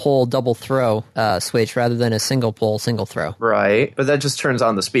single pole double throw switch rather than a single pole single throw. Right, but that just turns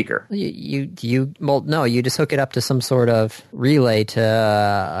on the speaker. No, you just hook it up to some sort of relay to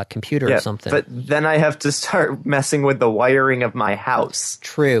a computer or something. But then I have to start messing with the wiring of my house.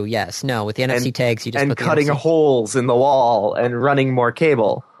 True, yes. No, with the NFC tags, you just and put the cutting NFC holes in the wall and running more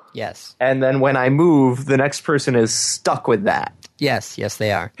cable. Yes. And then when I move, the next person is stuck with that. Yes,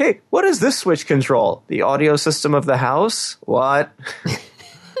 they are. Hey, what does this switch control? The audio system of the house? What?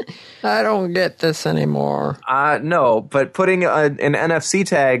 I don't get this anymore. No, but putting an NFC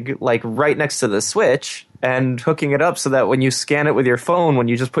tag like right next to the switch and hooking it up so that when you scan it with your phone, when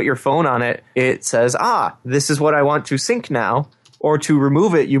you just put your phone on it, it says, this is what I want to sync now. Or to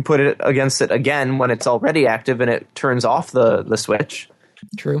remove it, you put it against it again when it's already active and it turns off the switch.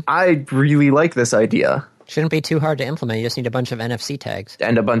 True. I really like this idea. Shouldn't be too hard to implement. You just need a bunch of NFC tags.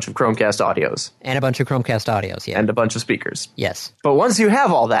 And a bunch of Chromecast audios. And a bunch of Chromecast audios, yeah. And a bunch of speakers. Yes. But once you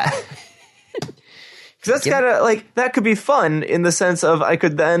have all that... Because that's kind of like, that could be fun in the sense of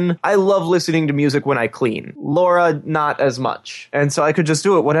I love listening to music when I clean. Laura, not as much. And so I could just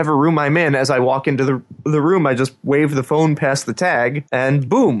do it whatever room I'm in. As I walk into the room, I just wave the phone past the tag and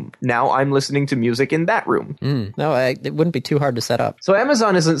boom, now I'm listening to music in that room. No, it wouldn't be too hard to set up. So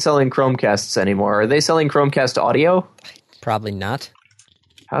Amazon isn't selling Chromecasts anymore. Are they selling Chromecast audio? Probably not.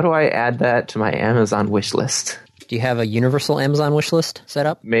 How do I add that to my Amazon wish list? Do you have a universal Amazon wish list set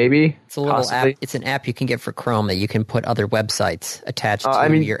up? Maybe. It's a little possibly. app. It's an app you can get for Chrome that you can put other websites attached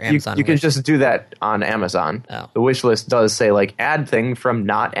to your Amazon you can wish. just do that on Amazon. Oh. The wish list does say, like, add thing from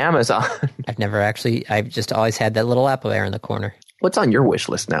not Amazon. I've just always had that little app there in the corner. What's on your wish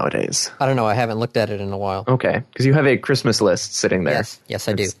list nowadays? I don't know. I haven't looked at it in a while. Okay, because you have a Christmas list sitting there. Yes,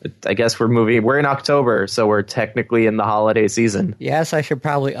 I do. I guess we're in October, so we're technically in the holiday season. Yes, I should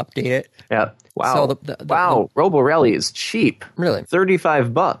probably update it. Yeah. Wow. So Robo Rally is cheap. Really?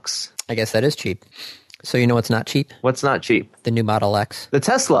 $35. I guess that is cheap. So you know what's not cheap? What's not cheap? The new Model X. The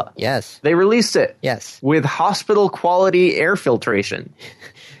Tesla. Yes. They released it. Yes. With hospital-quality air filtration.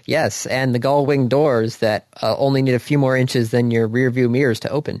 Yes, and the gull-wing doors that only need a few more inches than your rear-view mirrors to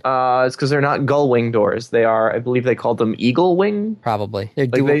open. It's because they're not gull-wing doors. They are, I believe they called them eagle-wing? Probably. They're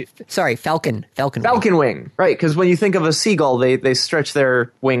dual. Sorry, Falcon. Falcon wing. Right, because when you think of a seagull, they stretch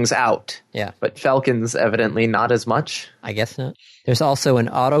their wings out. Yeah. But falcons, evidently, not as much. I guess not. There's also an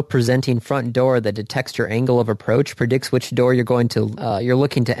auto-presenting front door that detects your angle of approach, predicts which door you're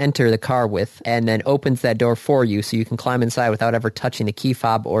looking to enter the car with, and then opens that door for you so you can climb inside without ever touching the key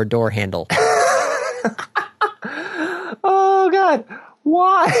fob or door handle. Oh, God.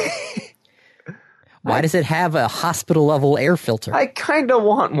 Why? Why does it have a hospital-level air filter? I kind of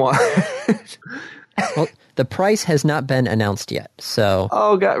want one. Well, the price has not been announced yet, so...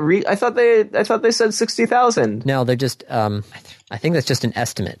 Oh, God. I thought they said 60,000. No, they're just... I think that's just an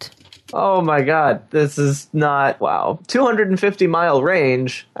estimate. Oh, my God. This is not... Wow. 250-mile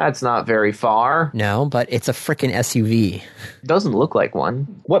range. That's not very far. No, but it's a frickin' SUV. Doesn't look like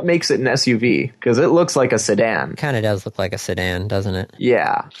one. What makes it an SUV? Because it looks like a sedan. Kind of does look like a sedan, doesn't it?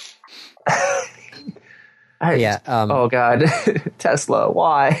 Yeah. Oh, God. Tesla.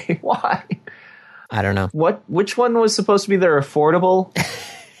 Why? Why? I don't know. Which one was supposed to be their affordable?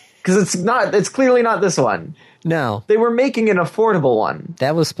 Because it's clearly not this one. No. They were making an affordable one.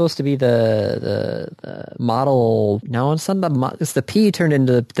 That was supposed to be the model. No, it's not it's the P turned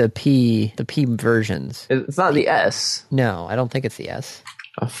into the P versions. It's not the S. No, I don't think it's the S.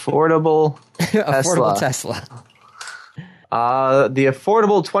 Affordable Affordable Tesla. The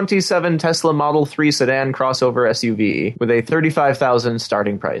affordable 27 Tesla Model 3 sedan crossover SUV with a $35,000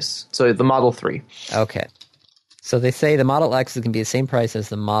 starting price. So the Model 3. Okay. So they say the Model X is going to be the same price as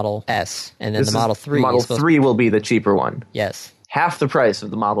the Model S, and then the Model 3. Model 3 will be the cheaper one. Yes. Half the price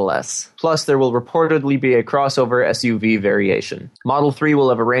of the Model S. Plus, there will reportedly be a crossover SUV variation. Model 3 will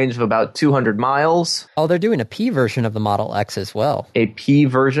have a range of about 200 miles. Oh, they're doing a P version of the Model X as well. A P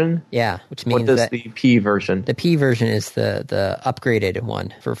version? Yeah, which means what does the P version? The P version is the upgraded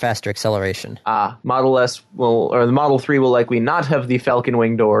one for faster acceleration. The Model 3 will likely not have the Falcon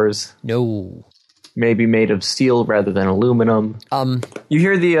wing doors. No. Maybe made of steel rather than aluminum. You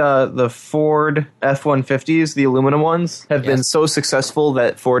hear the Ford F-150s, the aluminum ones, have been so successful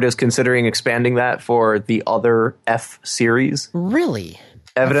that Ford is considering expanding that for the other F series. Really?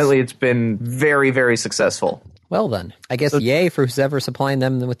 Evidently, it's been very, very successful. Well then, I guess yay for who's ever supplying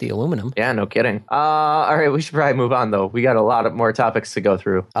them with the aluminum. Yeah, no kidding. All right, we should probably move on, though. We got a lot of more topics to go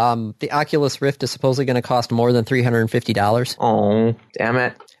through. The Oculus Rift is supposedly going to cost more than $350. Oh, damn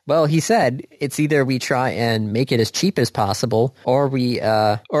it. Well, he said it's either we try and make it as cheap as possible, or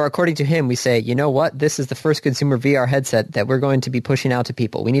or according to him, we say, you know what? This is the first consumer VR headset that we're going to be pushing out to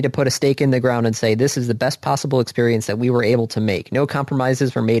people. We need to put a stake in the ground and say this is the best possible experience that we were able to make. No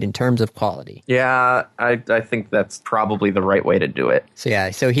compromises were made in terms of quality. Yeah, I think that's probably the right way to do it.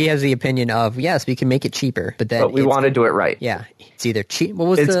 So he has the opinion of, yes, we can make it cheaper, but we want to do it right. Yeah, it's either cheap.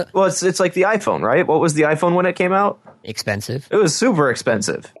 It's like the iPhone, right? What was the iPhone when it came out? Expensive. It was super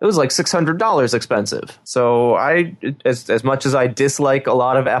expensive. It was like $600 expensive. So as much as I dislike a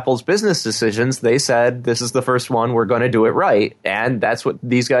lot of Apple's business decisions, they said this is the first one, we're going to do it right. And that's what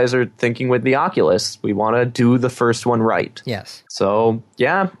these guys are thinking with the Oculus. We want to do the first one right. Yes. So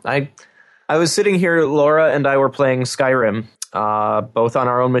yeah, I was sitting here, Laura and I were playing Skyrim. Both on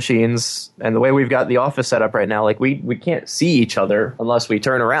our own machines, and the way we've got the office set up right now, like we can't see each other unless we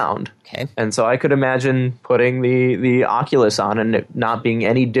turn around. Okay. And so I could imagine putting the Oculus on and it not being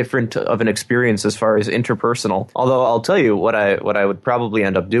any different of an experience as far as interpersonal. Although I'll tell you what I would probably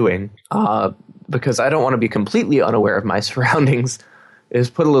end up doing, because I don't want to be completely unaware of my surroundings, is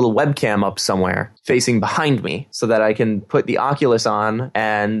put a little webcam up somewhere facing behind me so that I can put the Oculus on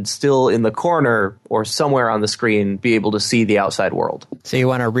and still in the corner or somewhere on the screen be able to see the outside world. So you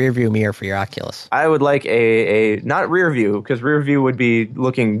want a rear view mirror for your Oculus? I would like a not rear view, because rear view would be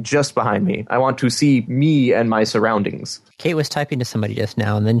looking just behind me. I want to see me and my surroundings. Kate was typing to somebody just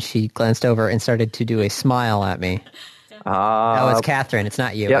now, and then she glanced over and started to do a smile at me. It's Catherine. It's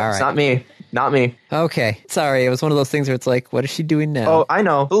not you. Yep, all right. It's not me. Not me. Okay. Sorry. It was one of those things where it's like, what is she doing now? Oh, I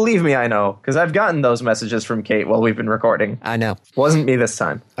know. Believe me, I know. Because I've gotten those messages from Kate while we've been recording. I know. Wasn't me this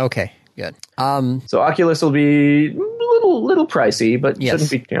time. Okay. Good. So Oculus will be little pricey, but yes.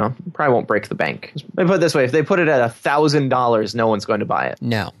 shouldn't be, probably won't break the bank. Let me put it this way. If they put it at $1,000, no one's going to buy it.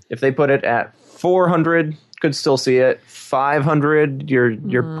 No. If they put it at $400, could still see it. $500,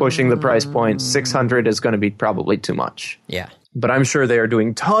 you're pushing the price point. $600 is going to be probably too much. Yeah. But I'm sure they are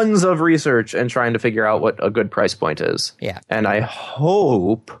doing tons of research and trying to figure out what a good price point is. Yeah. And I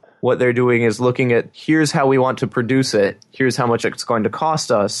hope What they're doing is looking at, here's how we want to produce it, here's how much it's going to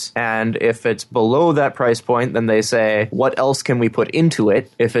cost us, and if it's below that price point, then they say, what else can we put into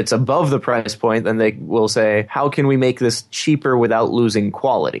it? If it's above the price point, then they will say, how can we make this cheaper without losing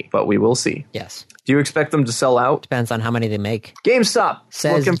quality? But we will see. Yes. Do you expect them to sell out? Depends on how many they make. GameStop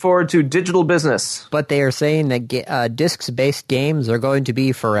Says- looking forward to digital business. But they are saying that discs-based games are going to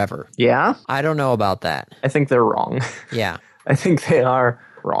be forever. Yeah? I don't know about that. I think they're wrong. Yeah. I think they are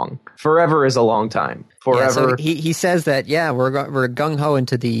wrong. Forever is a long time. Forever. Yeah, so he says that, we're gung-ho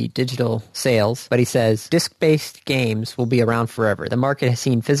into the digital sales, but he says disc-based games will be around forever. The market has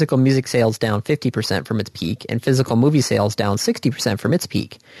seen physical music sales down 50% from its peak and physical movie sales down 60% from its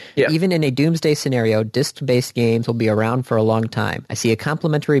peak. Yeah. Even in a doomsday scenario, disc-based games will be around for a long time. I see a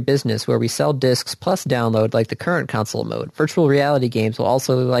complementary business where we sell discs plus download like the current console mode. Virtual reality games will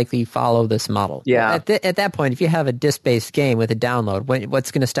also likely follow this model. Yeah. At that point, if you have a disc-based game with a download,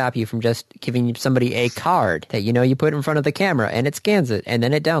 what's going to stop you from just giving somebody a card that you put in front of the camera and it scans it and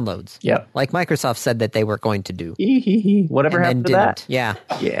then it downloads? Yep. Like Microsoft said that they were going to do. Whatever And happened to then that? didn't. Yeah.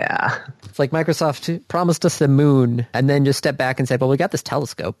 Yeah. It's like Microsoft promised us the moon and then just stepped back and said, well, we got this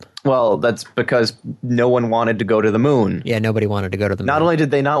telescope. Well, that's because no one wanted to go to the moon. Yeah, nobody wanted to go to the moon. Not only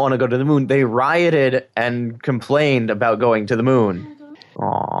did they not want to go to the moon, they rioted and complained about going to the moon.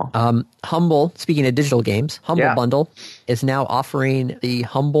 Aw. Humble, speaking of digital games, Humble Yeah. Bundle is now offering the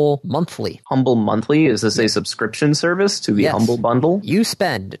Humble Monthly. Humble Monthly? Is this a subscription service to the Yes. Humble Bundle? You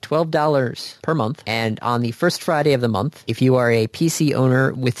spend $12 per month, and on the first Friday of the month, if you are a PC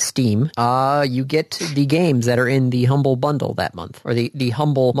owner with Steam, you get the games that are in the Humble Bundle that month, or the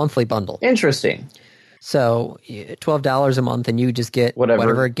Humble Monthly Bundle. Interesting. So $12 a month, and you just get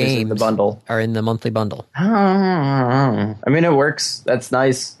Whatever is games in the bundle. are in the monthly bundle. I mean, it works. That's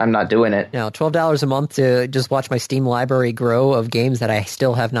nice. I'm not doing it. Now, $12 a month to just watch my Steam library grow of games that I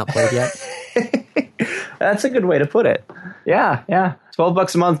still have not played yet. That's a good way to put it. Yeah.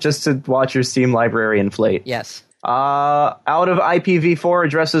 $12 a month just to watch your Steam library inflate. Yes. Out of IPv4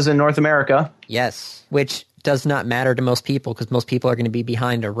 addresses in North America. Yes. Which does not matter to most people because most people are going to be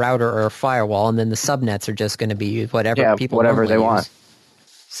behind a router or a firewall, and then the subnets are just going to be whatever people whatever normally they want. use.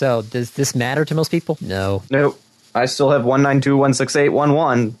 So does this matter to most people? No. Nope. I still have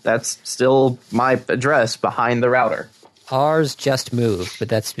 192.168.1.1. That's still my address behind the router. Ours just moved, but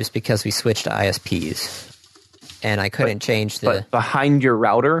that's just because we switched to ISPs. And I couldn't change But behind your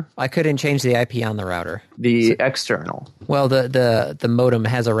router, I couldn't change the IP on the router. the external, Well, the modem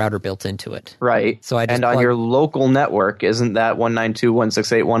has a router built into it. right? So I just and on plug- your local network, isn't that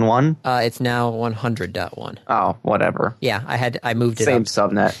 192.168.1.1? It's now 100.1. Oh, whatever. Yeah, I moved it Same up.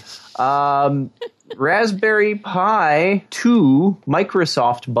 subnet. Raspberry Pi 2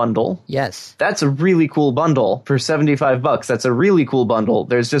 Microsoft bundle. Yes. That's a really cool bundle for $75. That's a really cool bundle.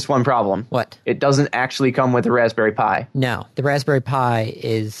 There's just one problem. What? It doesn't actually come with a Raspberry Pi. No, the Raspberry Pi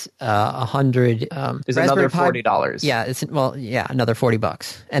is 100. Is Raspberry another $40. Yeah, another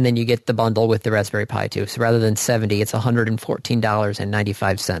 $40, and then you get the bundle with the Raspberry Pi too. So rather than $70, it's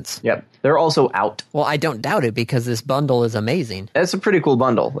 $114.95. Yep. They're also out. Well, I don't doubt it because this bundle is amazing. That's a pretty cool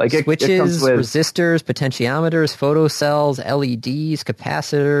bundle. Like it Switches, comes with resistors, potentiometers, photocells, LEDs,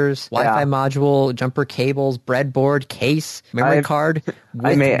 capacitors, Wi-Fi module, jumper cables, breadboard, case, memory card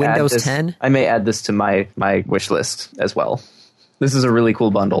with Windows 10. I may add this to my wish list as well. This is a really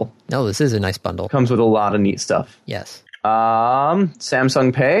cool bundle. No, this is a nice bundle. Comes with a lot of neat stuff. Yes.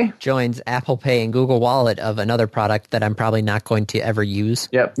 Samsung Pay. Joins Apple Pay and Google Wallet of another product that I'm probably not going to ever use.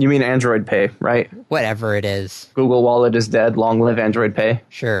 Yep. You mean Android Pay, right? Whatever it is. Google Wallet is dead. Long live Android Pay.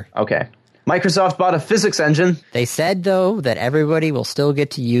 Sure. Okay. Microsoft bought a physics engine. They said, though, that everybody will still get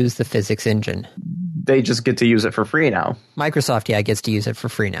to use the physics engine. They just get to use it for free now. Microsoft, gets to use it for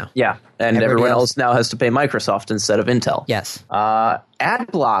free now. Yeah. And Everybody everyone else else now has to pay Microsoft instead of Intel. Yes.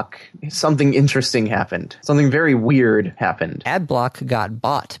 Adblock, something interesting happened. Something very weird happened. Adblock got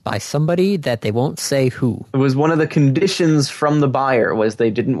bought by somebody that they won't say who. It was one of the conditions from the buyer was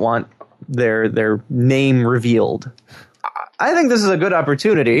they didn't want their name revealed. I think this is a good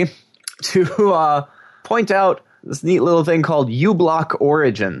opportunity to point out this neat little thing called uBlock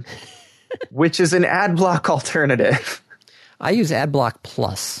Origin, which is an Adblock alternative. I use Adblock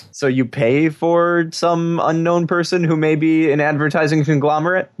Plus. So you pay for some unknown person who may be an advertising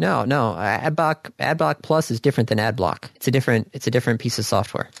conglomerate? No. Adblock Plus is different than Adblock. It's a different piece of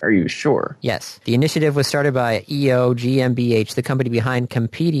software. Are you sure? Yes. The initiative was started by EO GmbH, the company behind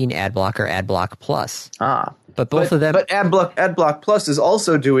competing Adblocker Adblock Plus. But both of them... But Adblock Plus is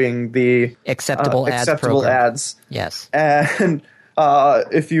also doing the acceptable ads acceptable program. ads. Yes. And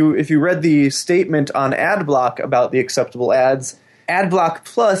if you read the statement on Adblock about the acceptable ads, AdBlock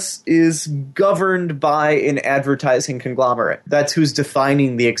Plus is governed by an advertising conglomerate. That's who's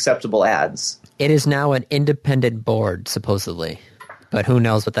defining the acceptable ads. It is now an independent board, supposedly. But who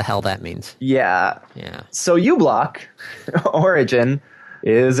knows what the hell that means. Yeah. Yeah. So uBlock, Origin,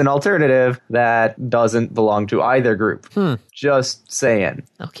 is an alternative that doesn't belong to either group. Just saying.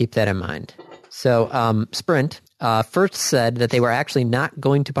 I'll keep that in mind. So Sprint first said that they were actually not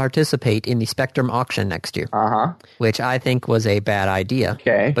going to participate in the Spectrum auction next year. Which I think was a bad idea.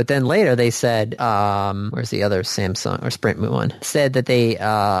 Okay. But then later they said, where's the other Samsung or Sprint one? Said that they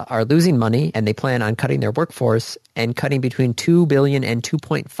are losing money and they plan on cutting their workforce and cutting between $2 billion and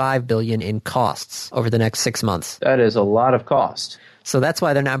 $2.5 billion in costs over the next 6 months. That is a lot of cost. So that's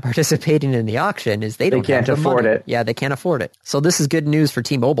why they're not participating in the auction, is they don't can't have the afford money. it. Yeah, they can't afford it. So this is good news for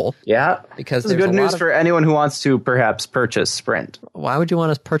T-Mobile. Yeah. Because this is there's good a lot news of- for anyone who wants to perhaps purchase Sprint. Why would you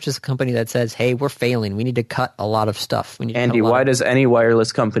want to purchase a company that says, hey, we're failing, we need to cut a lot of stuff? We need to cut Andy, a lot why of does any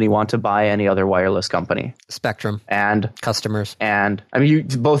wireless company want to buy any other wireless company? Spectrum, And customers. I mean,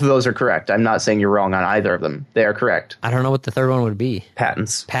 both of those are correct. I'm not saying you're wrong on either of them. They are correct. I don't know what the third one would be.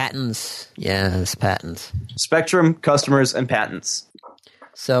 Patents. Patents. Yes, patents. Spectrum, customers, and patents.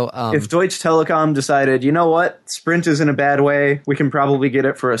 So If Deutsche Telekom decided, you know what, Sprint is in a bad way, we can probably get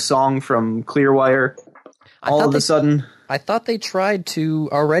it for a song from Clearwire. All of a sudden, I thought they tried to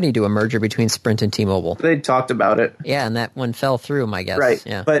already do a merger between Sprint and T-Mobile. they talked about it. Yeah, and that one fell through, my guess. Right.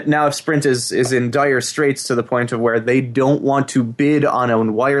 Yeah. But now if Sprint is in dire straits to the point of where they don't want to bid on a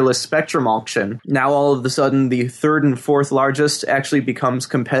wireless spectrum auction, now all of a sudden the third and fourth largest actually becomes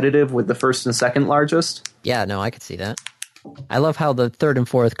competitive with the first and second largest. Yeah, no, I could see that. I love how the third and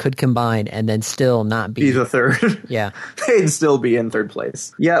fourth could combine and then still not be. Be the third. Yeah. They'd still be in third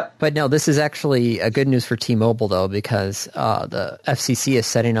place. Yep. But no, this is actually a good news for T-Mobile, though, because the FCC is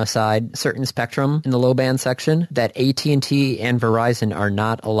setting aside certain spectrum in the low band section that AT&T and Verizon are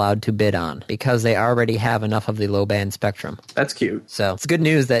not allowed to bid on because they already have enough of the low band spectrum. That's cute. So it's good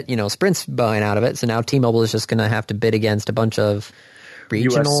news that, Sprint's buying out of it. So now T-Mobile is just going to have to bid against a bunch of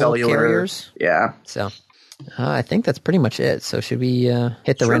regional US cellular carriers. Yeah. So I think that's pretty much it. So should we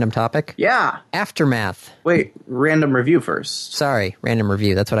hit the random topic? Yeah. Aftermath. Wait, random review first. Sorry, random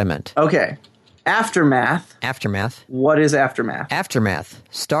review. That's what I meant. Okay. Aftermath. Aftermath. What is Aftermath? Aftermath.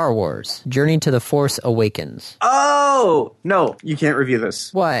 Star Wars. Journey to the Force Awakens. Oh! No, you can't review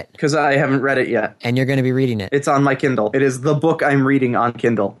this. What? Because I haven't read it yet. And you're going to be reading it. It's on my Kindle. It is the book I'm reading on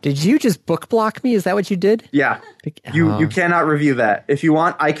Kindle. Did you just book block me? Is that what you did? Yeah. You cannot review that. If you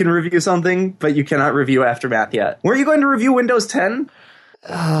want, I can review something, but you cannot review Aftermath yet. Weren't you going to review Windows 10?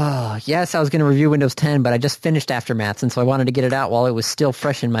 Oh, yes, I was going to review Windows 10, but I just finished Aftermath, and so I wanted to get it out while it was still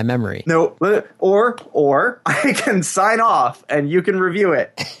fresh in my memory. No. Or I can sign off and you can review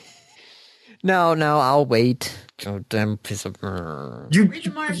it. No, I'll wait. Oh, damn piece of... You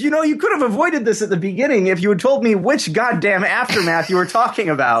could have avoided this at the beginning if you had told me which goddamn Aftermath you were talking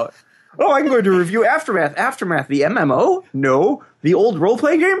about. Oh, I'm going to review Aftermath. Aftermath, the MMO? No. The old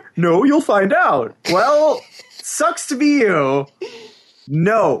role-playing game? No, you'll find out. Well, sucks to be you.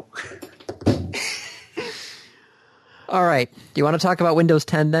 No. All right. Do you want to talk about Windows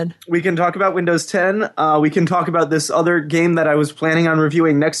 10 then? We can talk about Windows 10. We can talk about this other game that I was planning on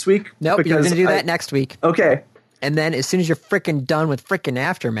reviewing next week. Nope, you're going to do that next week. Okay. And then as soon as you're frickin' done with frickin'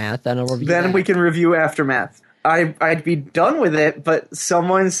 Aftermath, then I'll review Then that. we can review Aftermath. I'd be done with it, but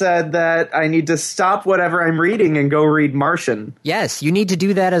someone said that I need to stop whatever I'm reading and go read Martian. Yes, you need to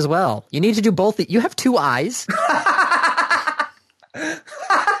do that as well. You need to do both. You have two eyes.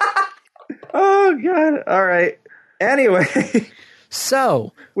 Oh, God. All right. Anyway.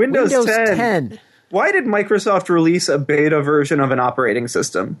 So, Windows 10. Why did Microsoft release a beta version of an operating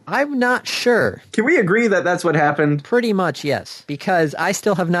system? I'm not sure. Can we agree that that's what happened? Pretty much, yes. Because I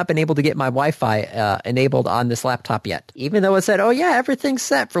still have not been able to get my Wi-Fi enabled on this laptop yet. Even though it said, oh yeah, everything's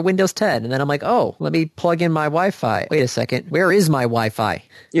set for Windows 10. And then I'm like, oh, let me plug in my Wi-Fi. Wait a second. Where is my Wi-Fi?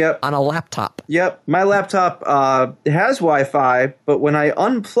 Yep. On a laptop. Yep. My laptop has Wi-Fi, but when I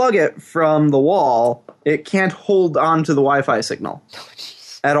unplug it from the wall, it can't hold on to the Wi-Fi signal. Oh,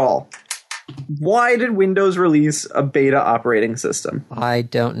 jeez. At all. Why did Windows release a beta operating system? I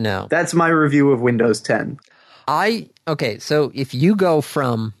don't know. That's my review of Windows 10. Okay, so if you go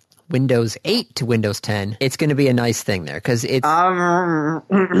from Windows 8 to Windows 10, it's going to be a nice thing there, because it's...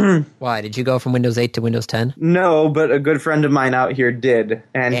 Why? Did you go from Windows 8 to Windows 10? No, but a good friend of mine out here did,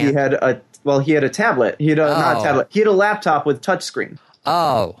 and he had a tablet. He had a laptop with touchscreen.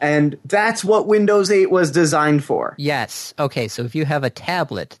 Oh. And that's what Windows 8 was designed for. Yes. Okay, so if you have a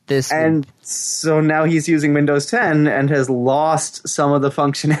tablet, this... And so now he's using Windows 10 and has lost some of the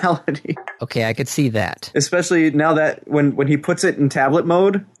functionality. Okay, I could see that. Especially now that when he puts it in tablet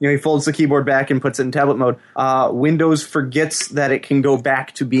mode, he folds the keyboard back and puts it in tablet mode, Windows forgets that it can go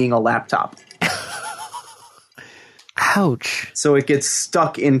back to being a laptop. Ouch. So it gets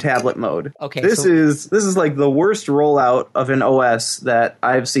stuck in tablet mode. Okay, This is like the worst rollout of an OS that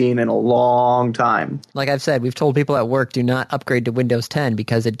I've seen in a long time. Like I've said, we've told people at work, do not upgrade to Windows 10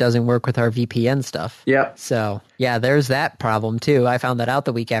 because it doesn't work with our VPN stuff. Yep. So, yeah, there's that problem too. I found that out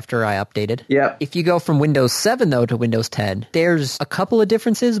the week after I updated. Yep. If you go from Windows 7, though, to Windows 10, there's a couple of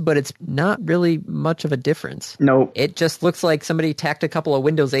differences, but it's not really much of a difference. Nope. It just looks like somebody tacked a couple of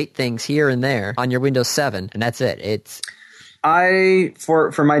Windows 8 things here and there on your Windows 7, and that's it.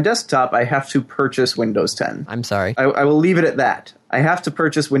 For my desktop, I have to purchase Windows 10. I'm sorry. I will leave it at that. I have to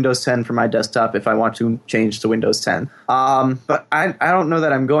purchase Windows 10 for my desktop if I want to change to Windows 10. But I don't know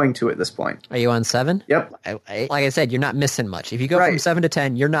that I'm going to at this point. Are you on 7? Yep. Like I said, you're not missing much. If you go from Right. 7 to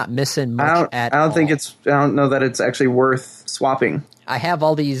 10, you're not missing much at all. I don't know that it's actually worth swapping. I have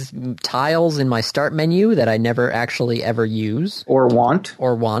all these tiles in my start menu that I never actually ever use Or want.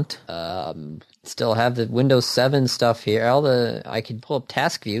 or want. Still have the Windows 7 stuff here. I can pull up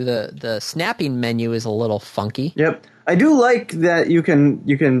Task View. The snapping menu is a little funky. Yep. I do like that you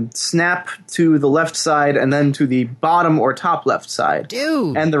can snap to the left side and then to the bottom or top left side.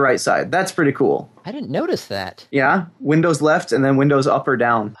 Dude! And the right side. That's pretty cool. I didn't notice that. Yeah. Windows left and then Windows up or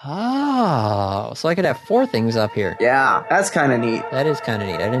down. Oh, so I could have 4 things up here. Yeah. That's kind of neat. That is kind of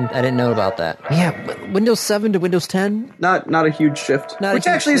neat. I didn't know about that. Yeah, Windows 7 to Windows 10? Not a huge shift. Not a Which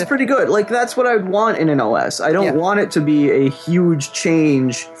huge actually is shift. pretty good. Like, that's what I would want in an OS. I don't Yeah. want it to be a huge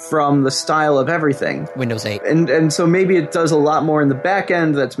change from the style of everything. Windows 8. And so maybe it does a lot more in the back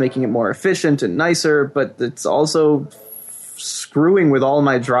end that's making it more efficient and nicer, but it's also screwing with all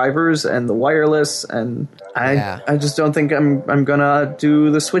my drivers and the wireless, and I just don't think I'm gonna do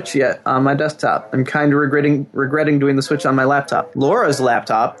the Switch yet on my desktop. I'm kind of regretting doing the Switch on my laptop. Laura's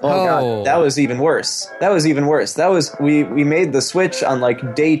laptop, oh god, that was even worse. We made the Switch on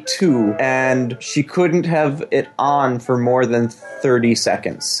like day 2, and she couldn't have it on for more than 30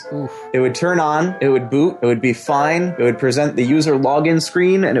 seconds. Oof. It would turn on, it would boot, it would be fine, it would present the user login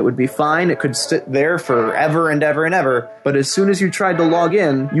screen, and it would be fine. It could sit there forever and ever and ever, but as soon as you tried to log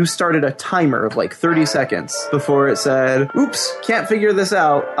in, you started a timer of like 30 seconds before it said, oops, can't figure this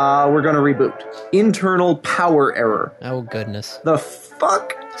out, we're gonna reboot. Internal power error. Oh, goodness. The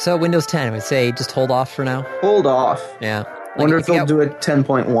fuck? So Windows 10, I would say just hold off for now. Hold off. Yeah. Wonder if they'll do it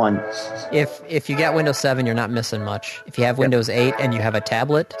 10.1. If you got Windows 7, you're not missing much. If you have Windows 8 and you have a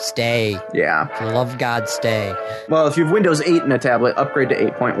tablet, stay. Yeah. For the love of God, stay. Well, if you have Windows 8 in a tablet, upgrade to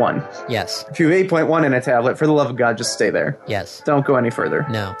 8.1. Yes. If you have 8.1 in a tablet, for the love of God, just stay there. Yes. Don't go any further.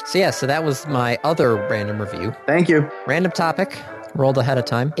 No. So that was my other random review. Thank you. Random topic. Rolled ahead of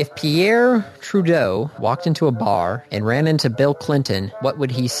time. If Pierre Trudeau walked into a bar and ran into Bill Clinton, what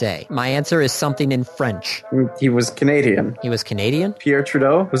would he say? My answer is something in French. He was Canadian. He was Canadian? Pierre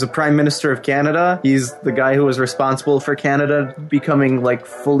Trudeau was a prime minister of Canada. He's the guy who was responsible for Canada becoming like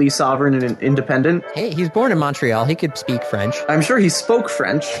fully sovereign and independent. Hey, he was born in Montreal. He could speak French. I'm sure he spoke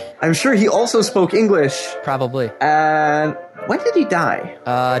French. I'm sure he also spoke English. Probably. And when did he die?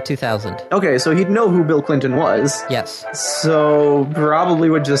 2000. Okay, so he'd know who Bill Clinton was. Yes. So probably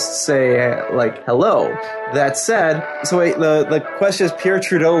would just say, like, hello. That said, so wait, the question is Pierre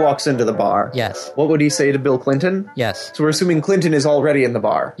Trudeau walks into the bar. Yes. What would he say to Bill Clinton? Yes. So we're assuming Clinton is already in the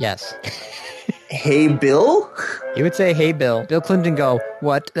bar. Yes. Hey, Bill? He would say, hey, Bill. Bill Clinton go,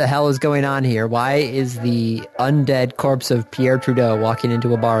 what the hell is going on here? Why is the undead corpse of Pierre Trudeau walking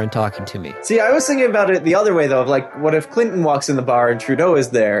into a bar and talking to me? See, I was thinking about it the other way, though, of like, what if Clinton walks in the bar and Trudeau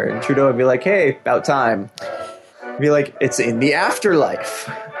is there? And Trudeau would be like, hey, about time. Be like, it's in the afterlife.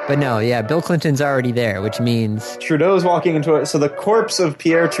 But no, yeah, Bill Clinton's already there, which means... Trudeau's walking into it. So the corpse of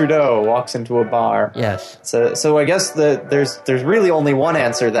Pierre Trudeau walks into a bar. Yes. So I guess there's really only one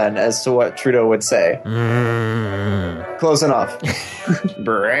answer then as to what Trudeau would say. Close enough.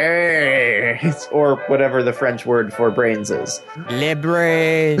 Brains. Or whatever the French word for brains is. Le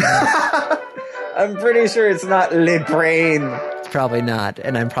brain. I'm pretty sure it's not le brain. It's probably not,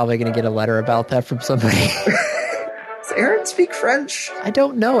 and I'm probably going to get a letter about that from somebody. Does Aaron speak French? I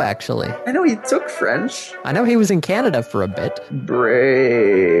don't know, actually. I know he took French. I know he was in Canada for a bit.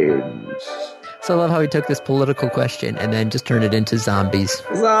 Brains. So I love how he took this political question and then just turned it into zombies.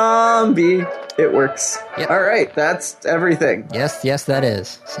 Zombie. It works. Yep. All right, that's everything. Yes, that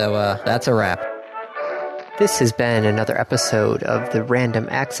is. So that's a wrap. This has been another episode of the Random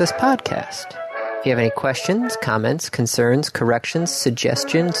Access Podcast. If you have any questions, comments, concerns, corrections,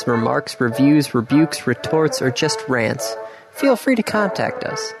 suggestions, remarks, reviews, rebukes, retorts, or just rants, feel free to contact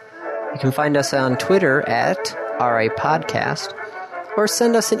us. You can find us on Twitter at RAPodcast, or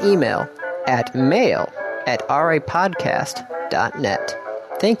send us an email at mail@rapodcast.net.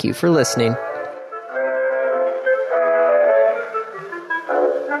 Thank you for listening.